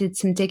Fact did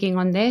some digging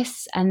on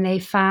this, and they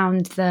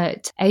found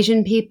that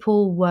Asian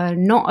people were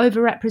not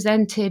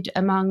overrepresented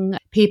among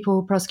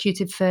people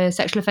prosecuted for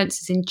sexual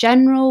offences in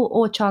general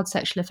or child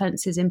sexual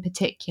offences in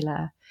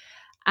particular.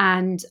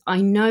 And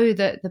I know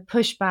that the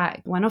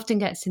pushback one often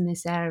gets in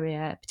this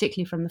area,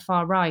 particularly from the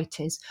far right,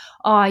 is,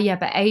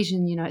 but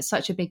Asian, it's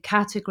such a big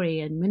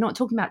category, and we're not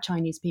talking about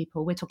Chinese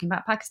people, we're talking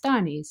about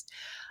Pakistanis.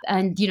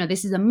 And,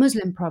 this is a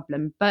Muslim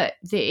problem. But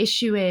the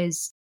issue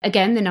is,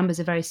 again, the numbers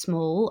are very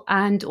small,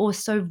 and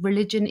also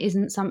religion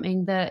isn't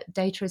something that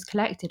data is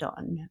collected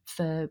on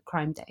for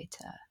crime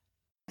data.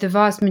 The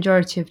vast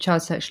majority of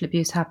child sexual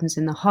abuse happens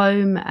in the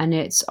home, and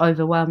it's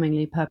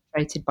overwhelmingly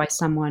perpetrated by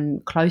someone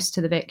close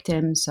to the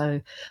victim,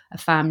 so a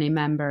family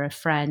member, a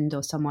friend,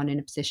 or someone in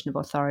a position of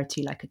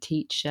authority like a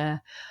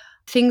teacher.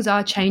 Things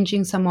are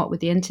changing somewhat with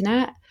the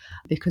internet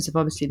because of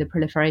obviously the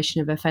proliferation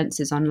of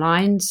offences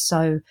online,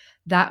 so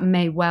that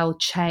may well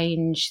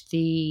change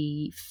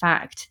the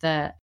fact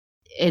that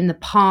in the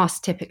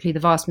past, typically the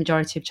vast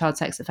majority of child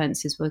sex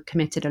offences were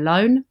committed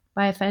alone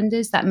by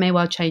offenders. That may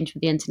well change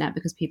with the internet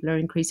because people are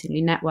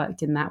increasingly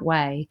networked in that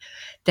way.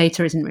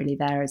 Data isn't really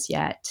there as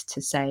yet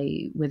to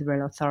say with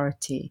real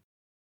authority.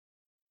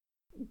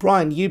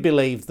 Brian, you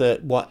believe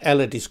that what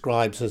Ella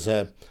describes as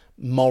a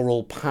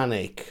moral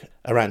panic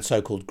around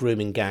so-called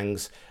grooming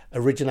gangs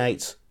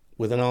originates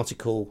with an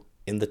article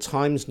in the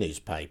Times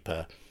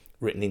newspaper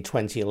written in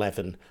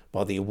 2011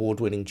 by the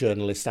award-winning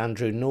journalist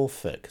Andrew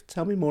Norfolk.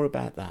 Tell me more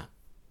about that.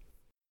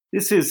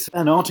 This is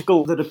an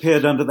article that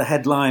appeared under the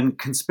headline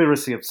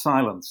Conspiracy of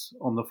Silence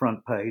on the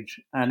front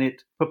page, and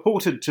it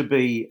purported to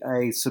be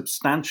a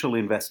substantial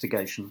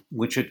investigation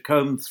which had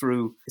combed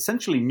through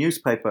essentially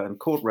newspaper and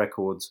court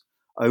records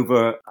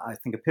over, I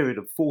think, a period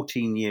of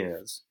 14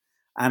 years,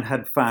 and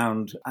had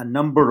found a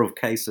number of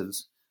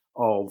cases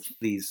of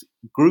these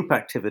group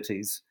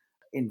activities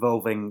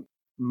involving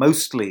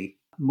mostly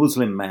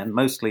Muslim men,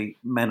 mostly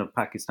men of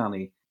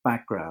Pakistani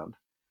background.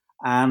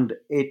 And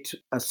it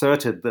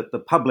asserted that the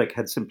public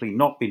had simply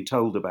not been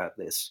told about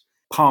this,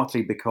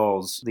 partly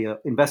because the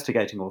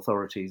investigating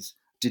authorities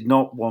did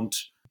not want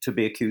to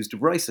be accused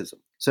of racism.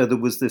 So there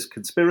was this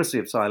conspiracy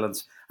of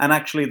silence, and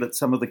actually that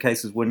some of the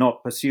cases were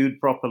not pursued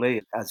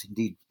properly, as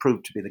indeed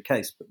proved to be the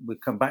case, but we'll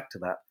come back to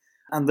that.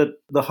 And that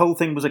the whole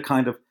thing was a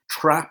kind of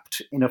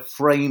trapped in a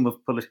frame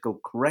of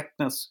political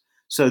correctness,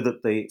 so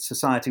that the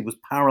society was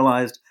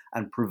paralyzed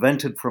and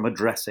prevented from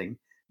addressing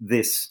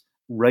this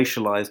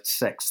racialized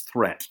sex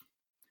threat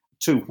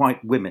to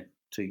white women,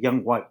 to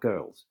young white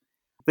girls.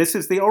 This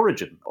is the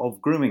origin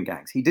of grooming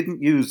gangs. He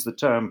didn't use the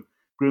term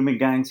grooming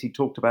gangs, he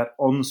talked about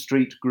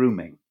on-street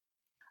grooming.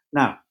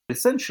 Now,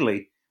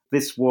 essentially,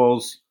 this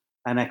was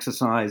an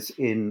exercise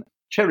in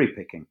cherry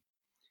picking.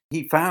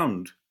 He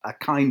found a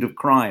kind of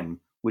crime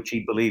which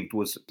he believed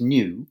was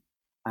new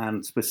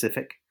and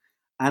specific,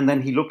 and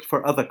then he looked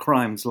for other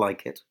crimes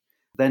like it.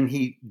 Then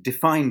he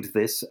defined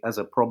this as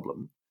a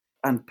problem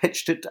and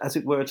pitched it, as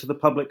it were, to the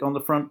public on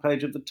the front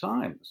page of the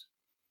Times.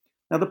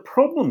 Now, the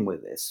problem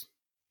with this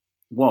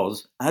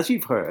was, as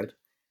you've heard,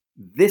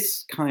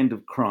 this kind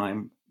of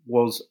crime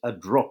was a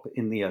drop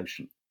in the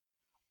ocean.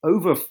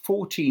 Over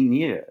 14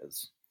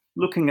 years,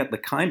 looking at the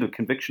kind of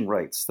conviction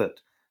rates that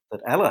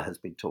Ella has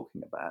been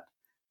talking about,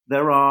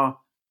 there are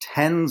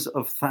tens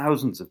of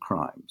thousands of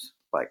crimes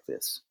like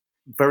this,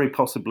 very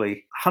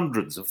possibly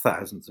hundreds of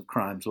thousands of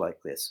crimes like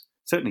this,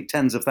 certainly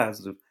tens of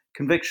thousands of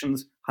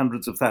convictions,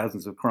 hundreds of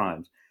thousands of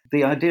crimes.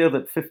 The idea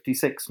that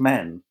 56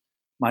 men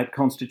might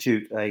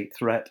constitute a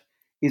threat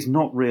is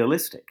not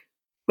realistic.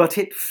 But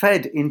it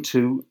fed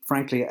into,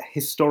 frankly, a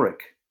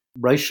historic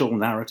racial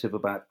narrative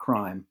about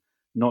crime,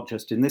 not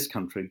just in this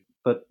country,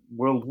 but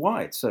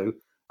worldwide. So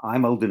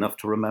I'm old enough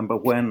to remember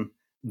when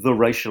the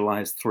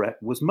racialized threat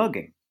was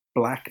mugging.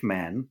 Black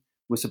men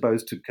were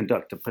supposed to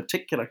conduct a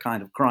particular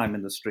kind of crime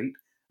in the street,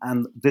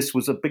 and this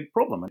was a big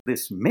problem. And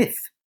this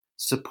myth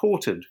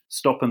supported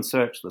stop and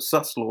search, the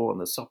sus law and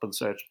the stop and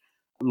search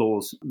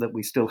laws that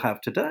we still have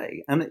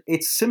today. And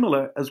it's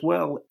similar as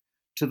well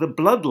to the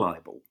blood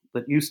libel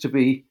that used to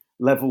be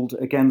leveled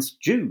against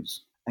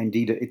Jews.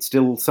 Indeed, it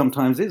still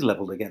sometimes is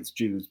leveled against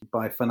Jews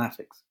by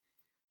fanatics.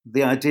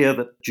 The idea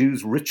that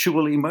Jews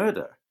ritually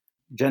murder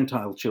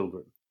Gentile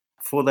children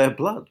for their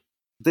blood.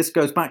 This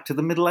goes back to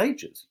the Middle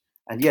Ages.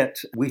 And yet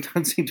we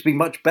don't seem to be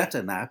much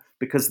better now,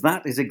 because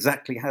that is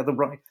exactly how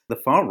the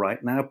far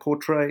right now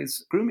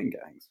portrays grooming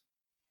gangs.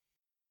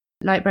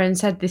 Like Brian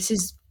said, this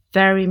is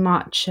very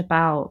much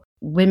about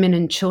women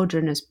and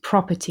children as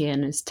property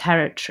and as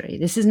territory.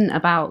 This isn't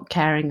about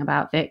caring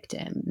about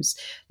victims.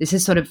 This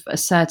is sort of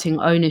asserting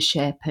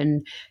ownership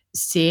and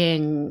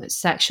seeing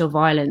sexual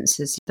violence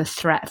as the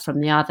threat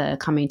from the other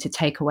coming to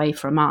take away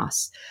from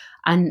us.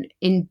 And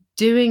in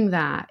doing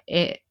that,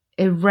 it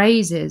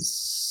erases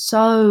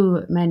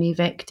so many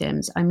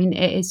victims. I mean,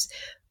 it is,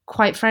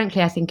 quite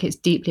frankly, I think it's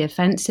deeply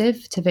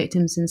offensive to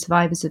victims and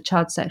survivors of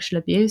child sexual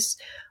abuse.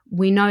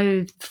 We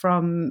know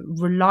from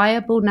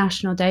reliable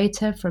national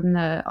data from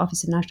the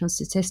Office of National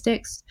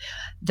Statistics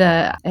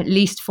that at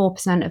least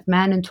 4% of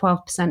men and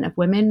 12% of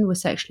women were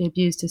sexually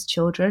abused as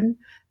children.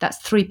 That's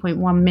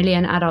 3.1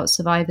 million adult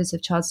survivors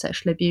of child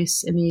sexual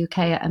abuse in the UK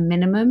at a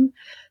minimum.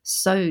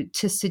 So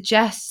to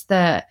suggest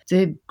that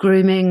the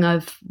grooming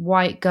of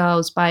white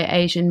girls by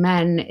Asian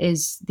men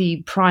is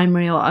the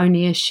primary or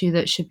only issue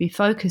that should be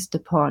focused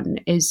upon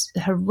is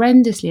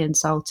horrendously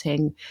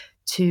insulting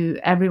to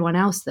everyone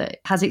else that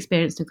has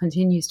experienced and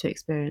continues to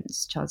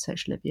experience child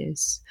sexual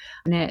abuse.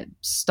 And it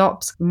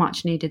stops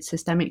much needed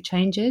systemic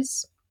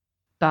changes.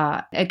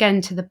 But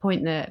again, to the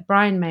point that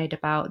Brian made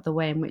about the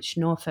way in which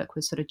Norfolk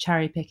was sort of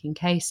cherry picking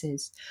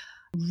cases,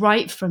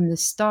 right from the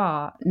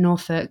start,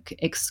 Norfolk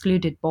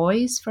excluded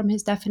boys from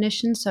his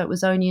definition. So it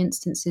was only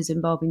instances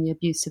involving the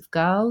abuse of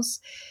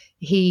girls.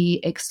 He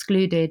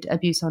excluded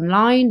abuse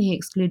online. He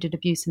excluded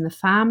abuse in the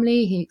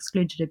family. He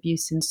excluded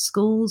abuse in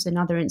schools and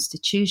other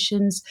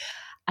institutions.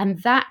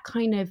 And that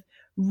kind of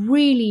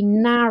really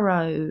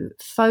narrow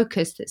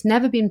focus that's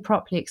never been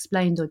properly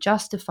explained or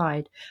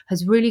justified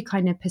has really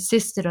kind of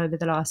persisted over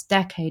the last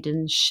decade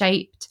and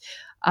shaped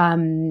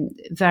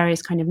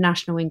various kind of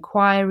national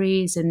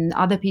inquiries and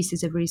other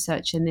pieces of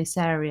research in this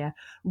area,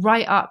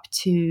 right up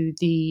to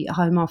the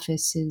Home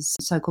Office's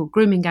so-called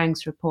Grooming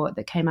Gangs report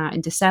that came out in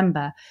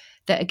December.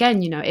 That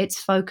again, its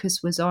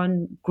focus was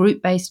on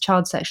group-based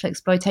child sexual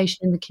exploitation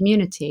in the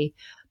community.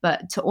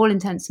 But to all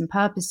intents and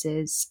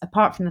purposes,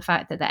 apart from the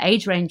fact that the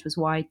age range was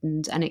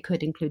widened and it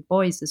could include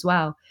boys as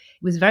well,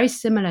 it was very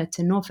similar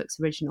to Norfolk's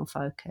original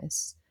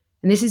focus.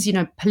 And this is,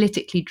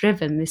 politically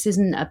driven. This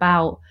isn't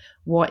about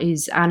what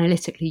is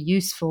analytically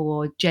useful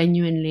or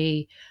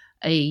genuinely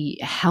a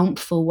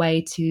helpful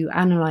way to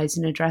analyse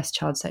and address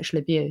child sexual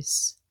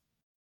abuse.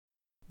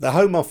 The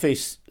Home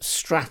Office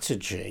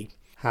strategy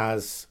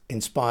has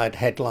inspired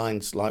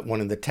headlines like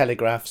one in the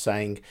Telegraph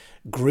saying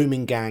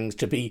grooming gangs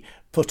to be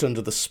put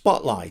under the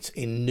spotlight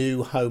in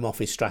new Home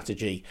Office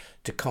strategy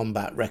to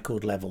combat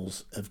record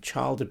levels of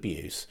child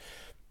abuse.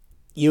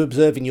 You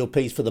observe in your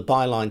piece for the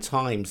Byline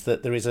Times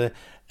that there is a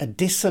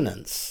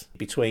dissonance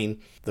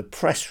between the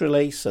press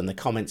release and the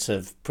comments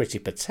of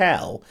Priti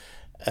Patel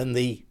and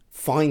the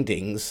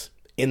findings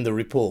in the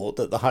report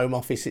that the Home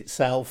Office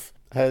itself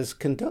has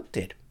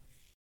conducted.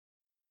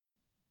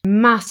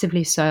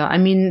 Massively so. I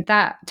mean,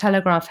 that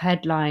Telegraph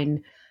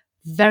headline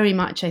very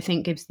much, I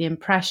think, gives the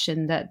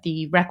impression that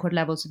the record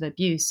levels of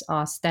abuse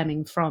are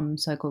stemming from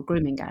so-called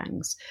grooming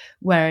gangs.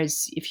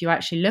 Whereas if you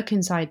actually look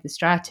inside the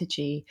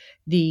strategy,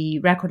 the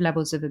record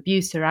levels of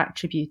abuse are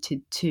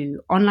attributed to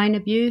online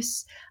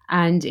abuse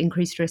and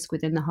increased risk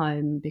within the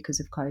home because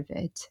of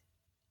COVID.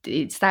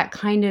 It's that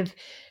kind of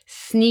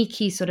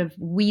sneaky sort of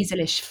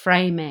weaselish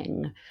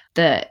framing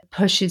that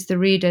pushes the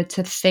reader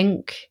to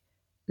think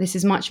this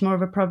is much more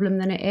of a problem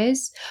than it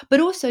is.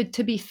 But also,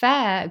 to be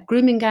fair,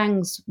 grooming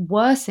gangs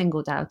were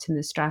singled out in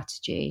the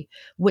strategy,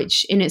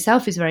 which in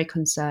itself is very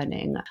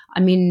concerning. I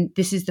mean,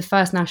 this is the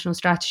first national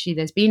strategy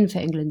there's been for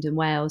England and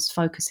Wales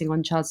focusing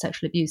on child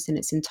sexual abuse in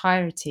its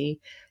entirety,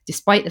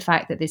 despite the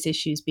fact that this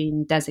issue has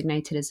been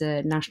designated as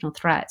a national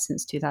threat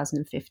since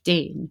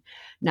 2015.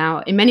 Now,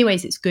 in many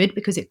ways, it's good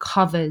because it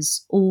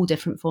covers all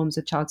different forms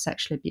of child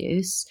sexual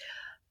abuse.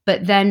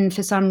 But then,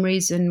 for some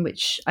reason,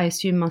 which I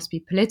assume must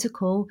be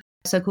political,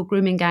 so-called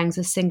grooming gangs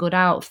are singled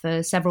out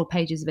for several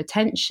pages of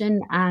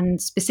attention,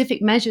 and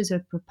specific measures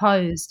are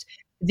proposed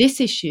for this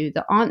issue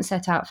that aren't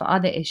set out for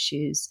other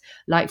issues,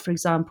 like, for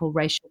example,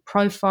 racial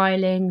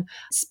profiling,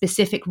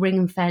 specific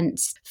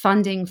ring-fence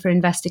funding for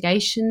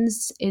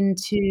investigations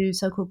into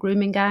so-called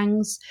grooming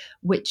gangs,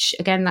 which,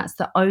 again, that's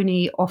the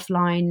only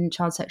offline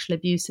child sexual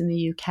abuse in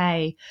the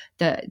UK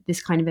that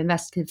this kind of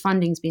investigative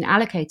funding has been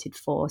allocated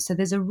for. So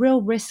there's a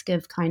real risk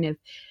of kind of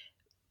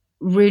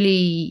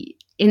really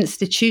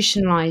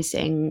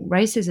institutionalizing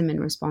racism in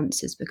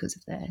responses because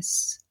of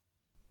this.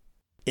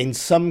 In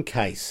some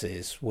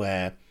cases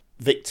where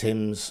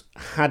victims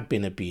had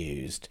been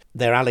abused,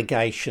 their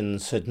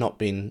allegations had not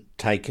been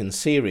taken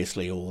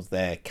seriously or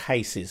their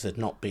cases had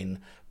not been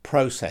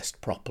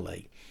processed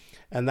properly.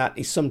 And that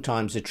is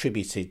sometimes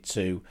attributed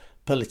to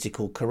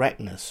political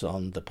correctness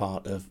on the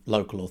part of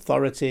local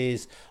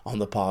authorities, on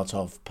the part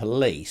of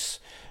police.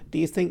 Do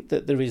you think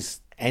that there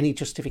is any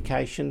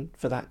justification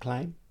for that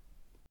claim?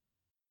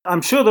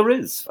 I'm sure there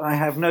is. I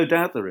have no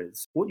doubt there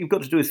is. What you've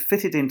got to do is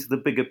fit it into the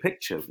bigger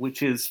picture,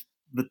 which is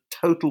the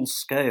total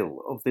scale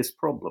of this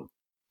problem.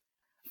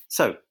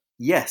 So,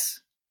 yes,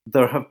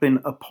 there have been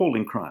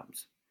appalling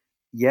crimes.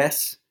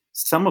 Yes,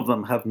 some of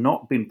them have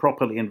not been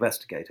properly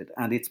investigated,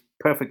 and it's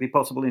perfectly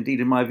possible, indeed,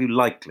 in my view,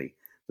 likely,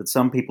 that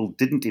some people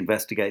didn't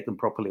investigate them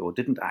properly or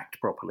didn't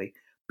act properly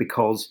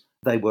because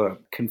they were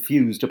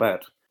confused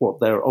about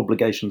what their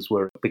obligations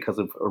were because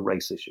of a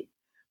race issue.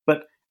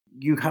 But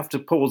you have to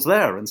pause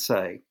there and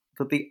say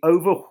that the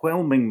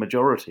overwhelming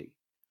majority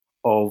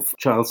of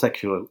child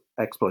sexual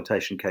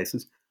exploitation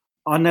cases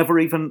are never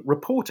even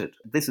reported.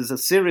 This is a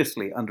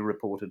seriously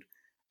underreported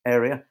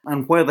area,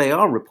 and where they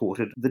are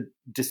reported, the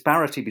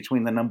disparity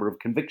between the number of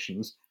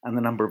convictions and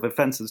the number of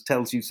offences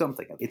tells you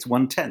something. It's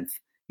 1/10.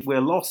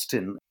 We're lost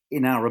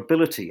in our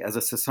ability as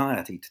a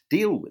society to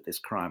deal with this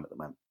crime at the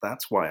moment.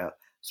 That's why a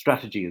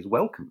strategy is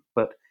welcome,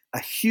 but a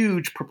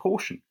huge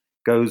proportion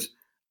goes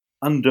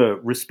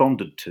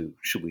under-responded to,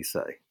 should we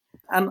say.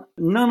 And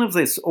none of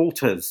this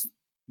alters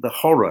the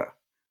horror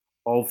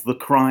of the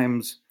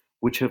crimes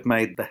which have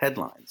made the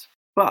headlines.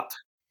 But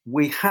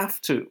we have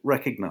to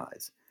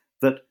recognise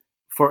that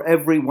for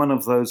every one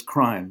of those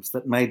crimes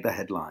that made the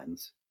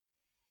headlines,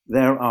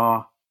 there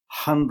are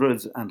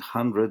hundreds and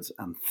hundreds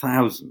and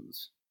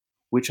thousands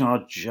which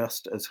are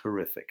just as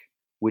horrific,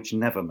 which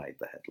never made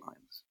the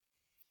headlines.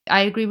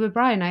 I agree with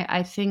Brian.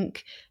 I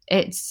think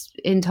it's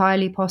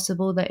entirely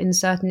possible that in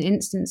certain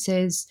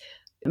instances,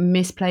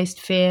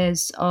 misplaced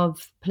fears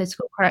of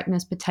political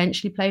correctness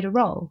potentially played a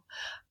role.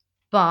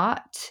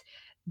 But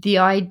the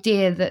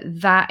idea that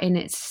that in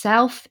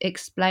itself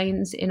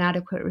explains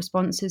inadequate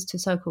responses to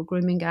so-called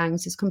grooming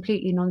gangs is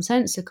completely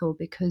nonsensical,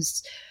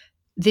 because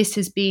this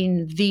has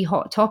been the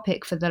hot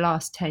topic for the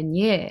last 10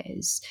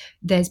 years.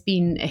 There's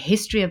been a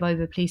history of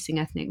over-policing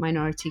ethnic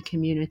minority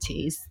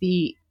communities.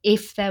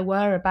 If there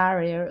were a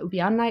barrier, it would be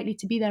unlikely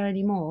to be there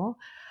anymore.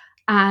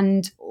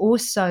 And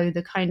also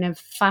the kind of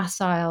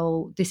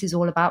facile, this is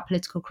all about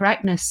political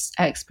correctness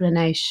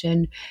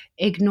explanation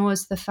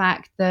ignores the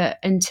fact that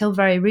until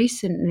very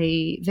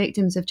recently,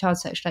 victims of child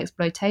sexual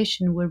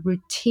exploitation were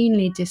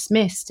routinely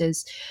dismissed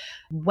as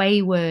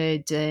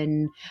wayward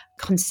and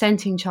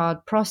consenting child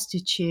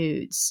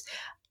prostitutes.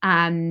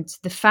 And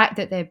the fact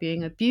that they're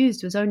being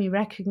abused was only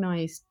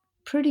recognised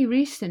pretty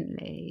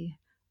recently.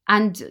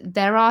 And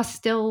there are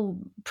still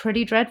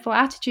pretty dreadful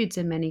attitudes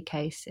in many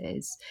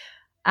cases.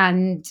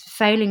 and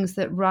failings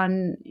that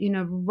run,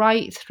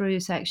 right through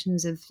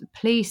sections of the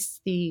police,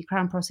 the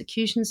Crown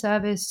Prosecution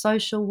Service,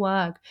 social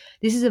work.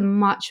 This is a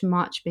much,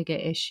 much bigger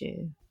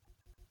issue.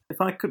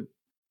 If I could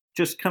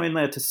just come in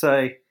there to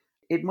say,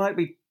 it might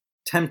be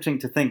tempting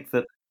to think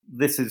that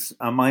this is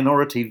a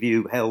minority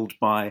view held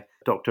by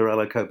Dr.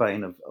 Ella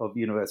Cobain of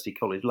University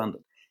College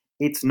London.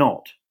 It's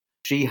not.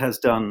 She has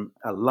done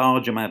a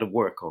large amount of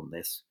work on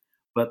this,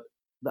 but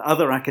the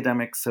other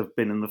academics have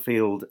been in the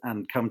field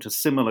and come to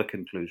similar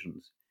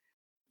conclusions.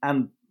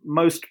 And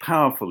most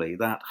powerfully,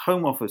 that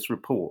Home Office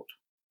report.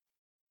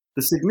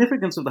 The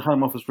significance of the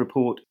Home Office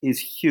report is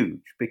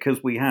huge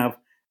because we have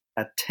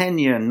a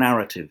 10-year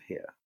narrative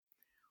here,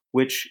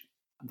 which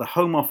the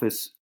Home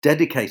Office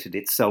dedicated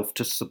itself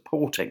to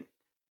supporting.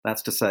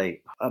 That's to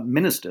say,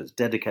 ministers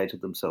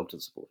dedicated themselves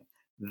to supporting.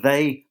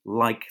 They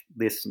like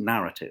this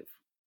narrative,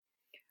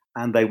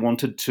 and they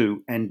wanted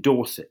to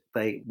endorse it.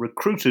 They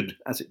recruited,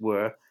 as it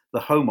were,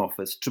 the Home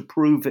Office to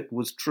prove it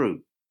was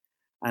true.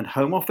 And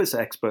Home Office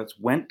experts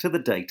went to the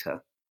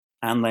data,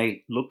 and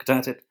they looked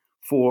at it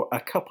for a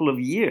couple of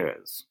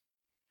years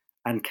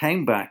and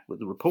came back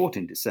with a report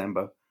in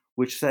December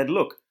which said,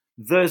 look,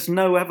 there's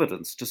no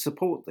evidence to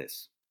support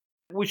this.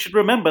 We should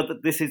remember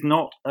that this is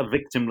not a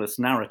victimless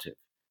narrative.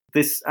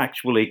 This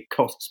actually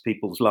costs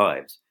people's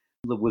lives.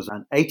 There was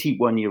an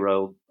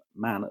 81-year-old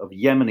man of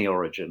Yemeni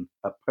origin,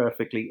 a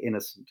perfectly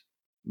innocent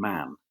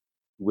man,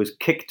 who was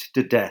kicked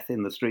to death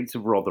in the streets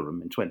of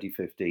Rotherham in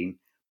 2015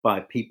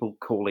 by people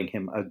calling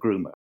him a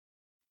groomer.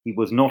 He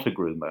was not a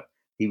groomer.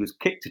 He was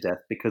kicked to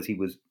death because he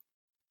was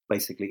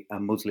basically a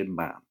Muslim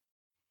man.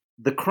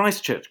 The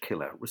Christchurch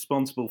killer,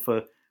 responsible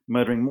for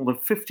murdering more than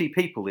 50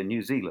 people in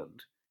New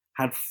Zealand,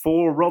 had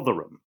 4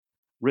 Rotherham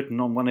written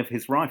on one of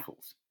his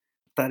rifles.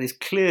 That is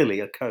clearly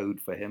a code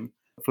for him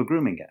for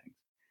grooming gangs.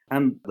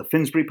 And the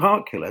Finsbury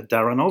Park killer,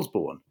 Darren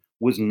Osborne,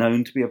 was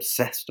known to be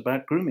obsessed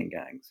about grooming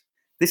gangs.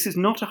 This is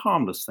not a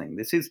harmless thing.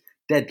 This is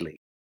deadly.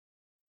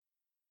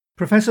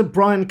 Professor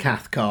Brian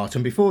Cathcart,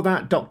 and before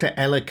that Dr.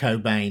 Ella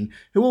Cobain,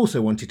 who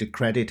also wanted to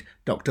credit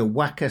Dr.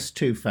 Waqas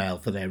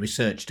Tufail for their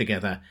research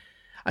together.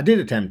 I did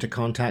attempt to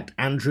contact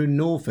Andrew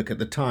Norfolk at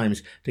the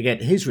Times to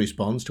get his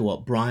response to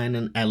what Brian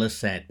and Ella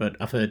said, but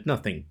I've heard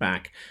nothing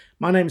back.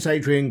 My name's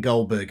Adrian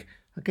Goldberg.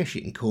 I guess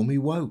you can call me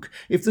woke.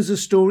 If there's a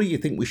story you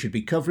think we should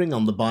be covering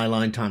on the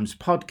Byline Times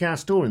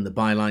podcast or in the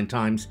Byline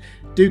Times,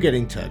 do get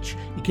in touch.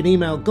 You can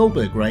email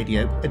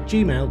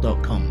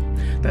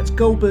goldbergradio@gmail.com. That's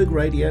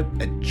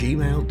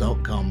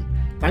goldbergradio@gmail.com.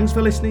 Thanks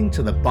for listening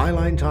to the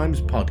Byline Times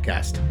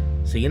podcast.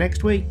 See you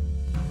next week.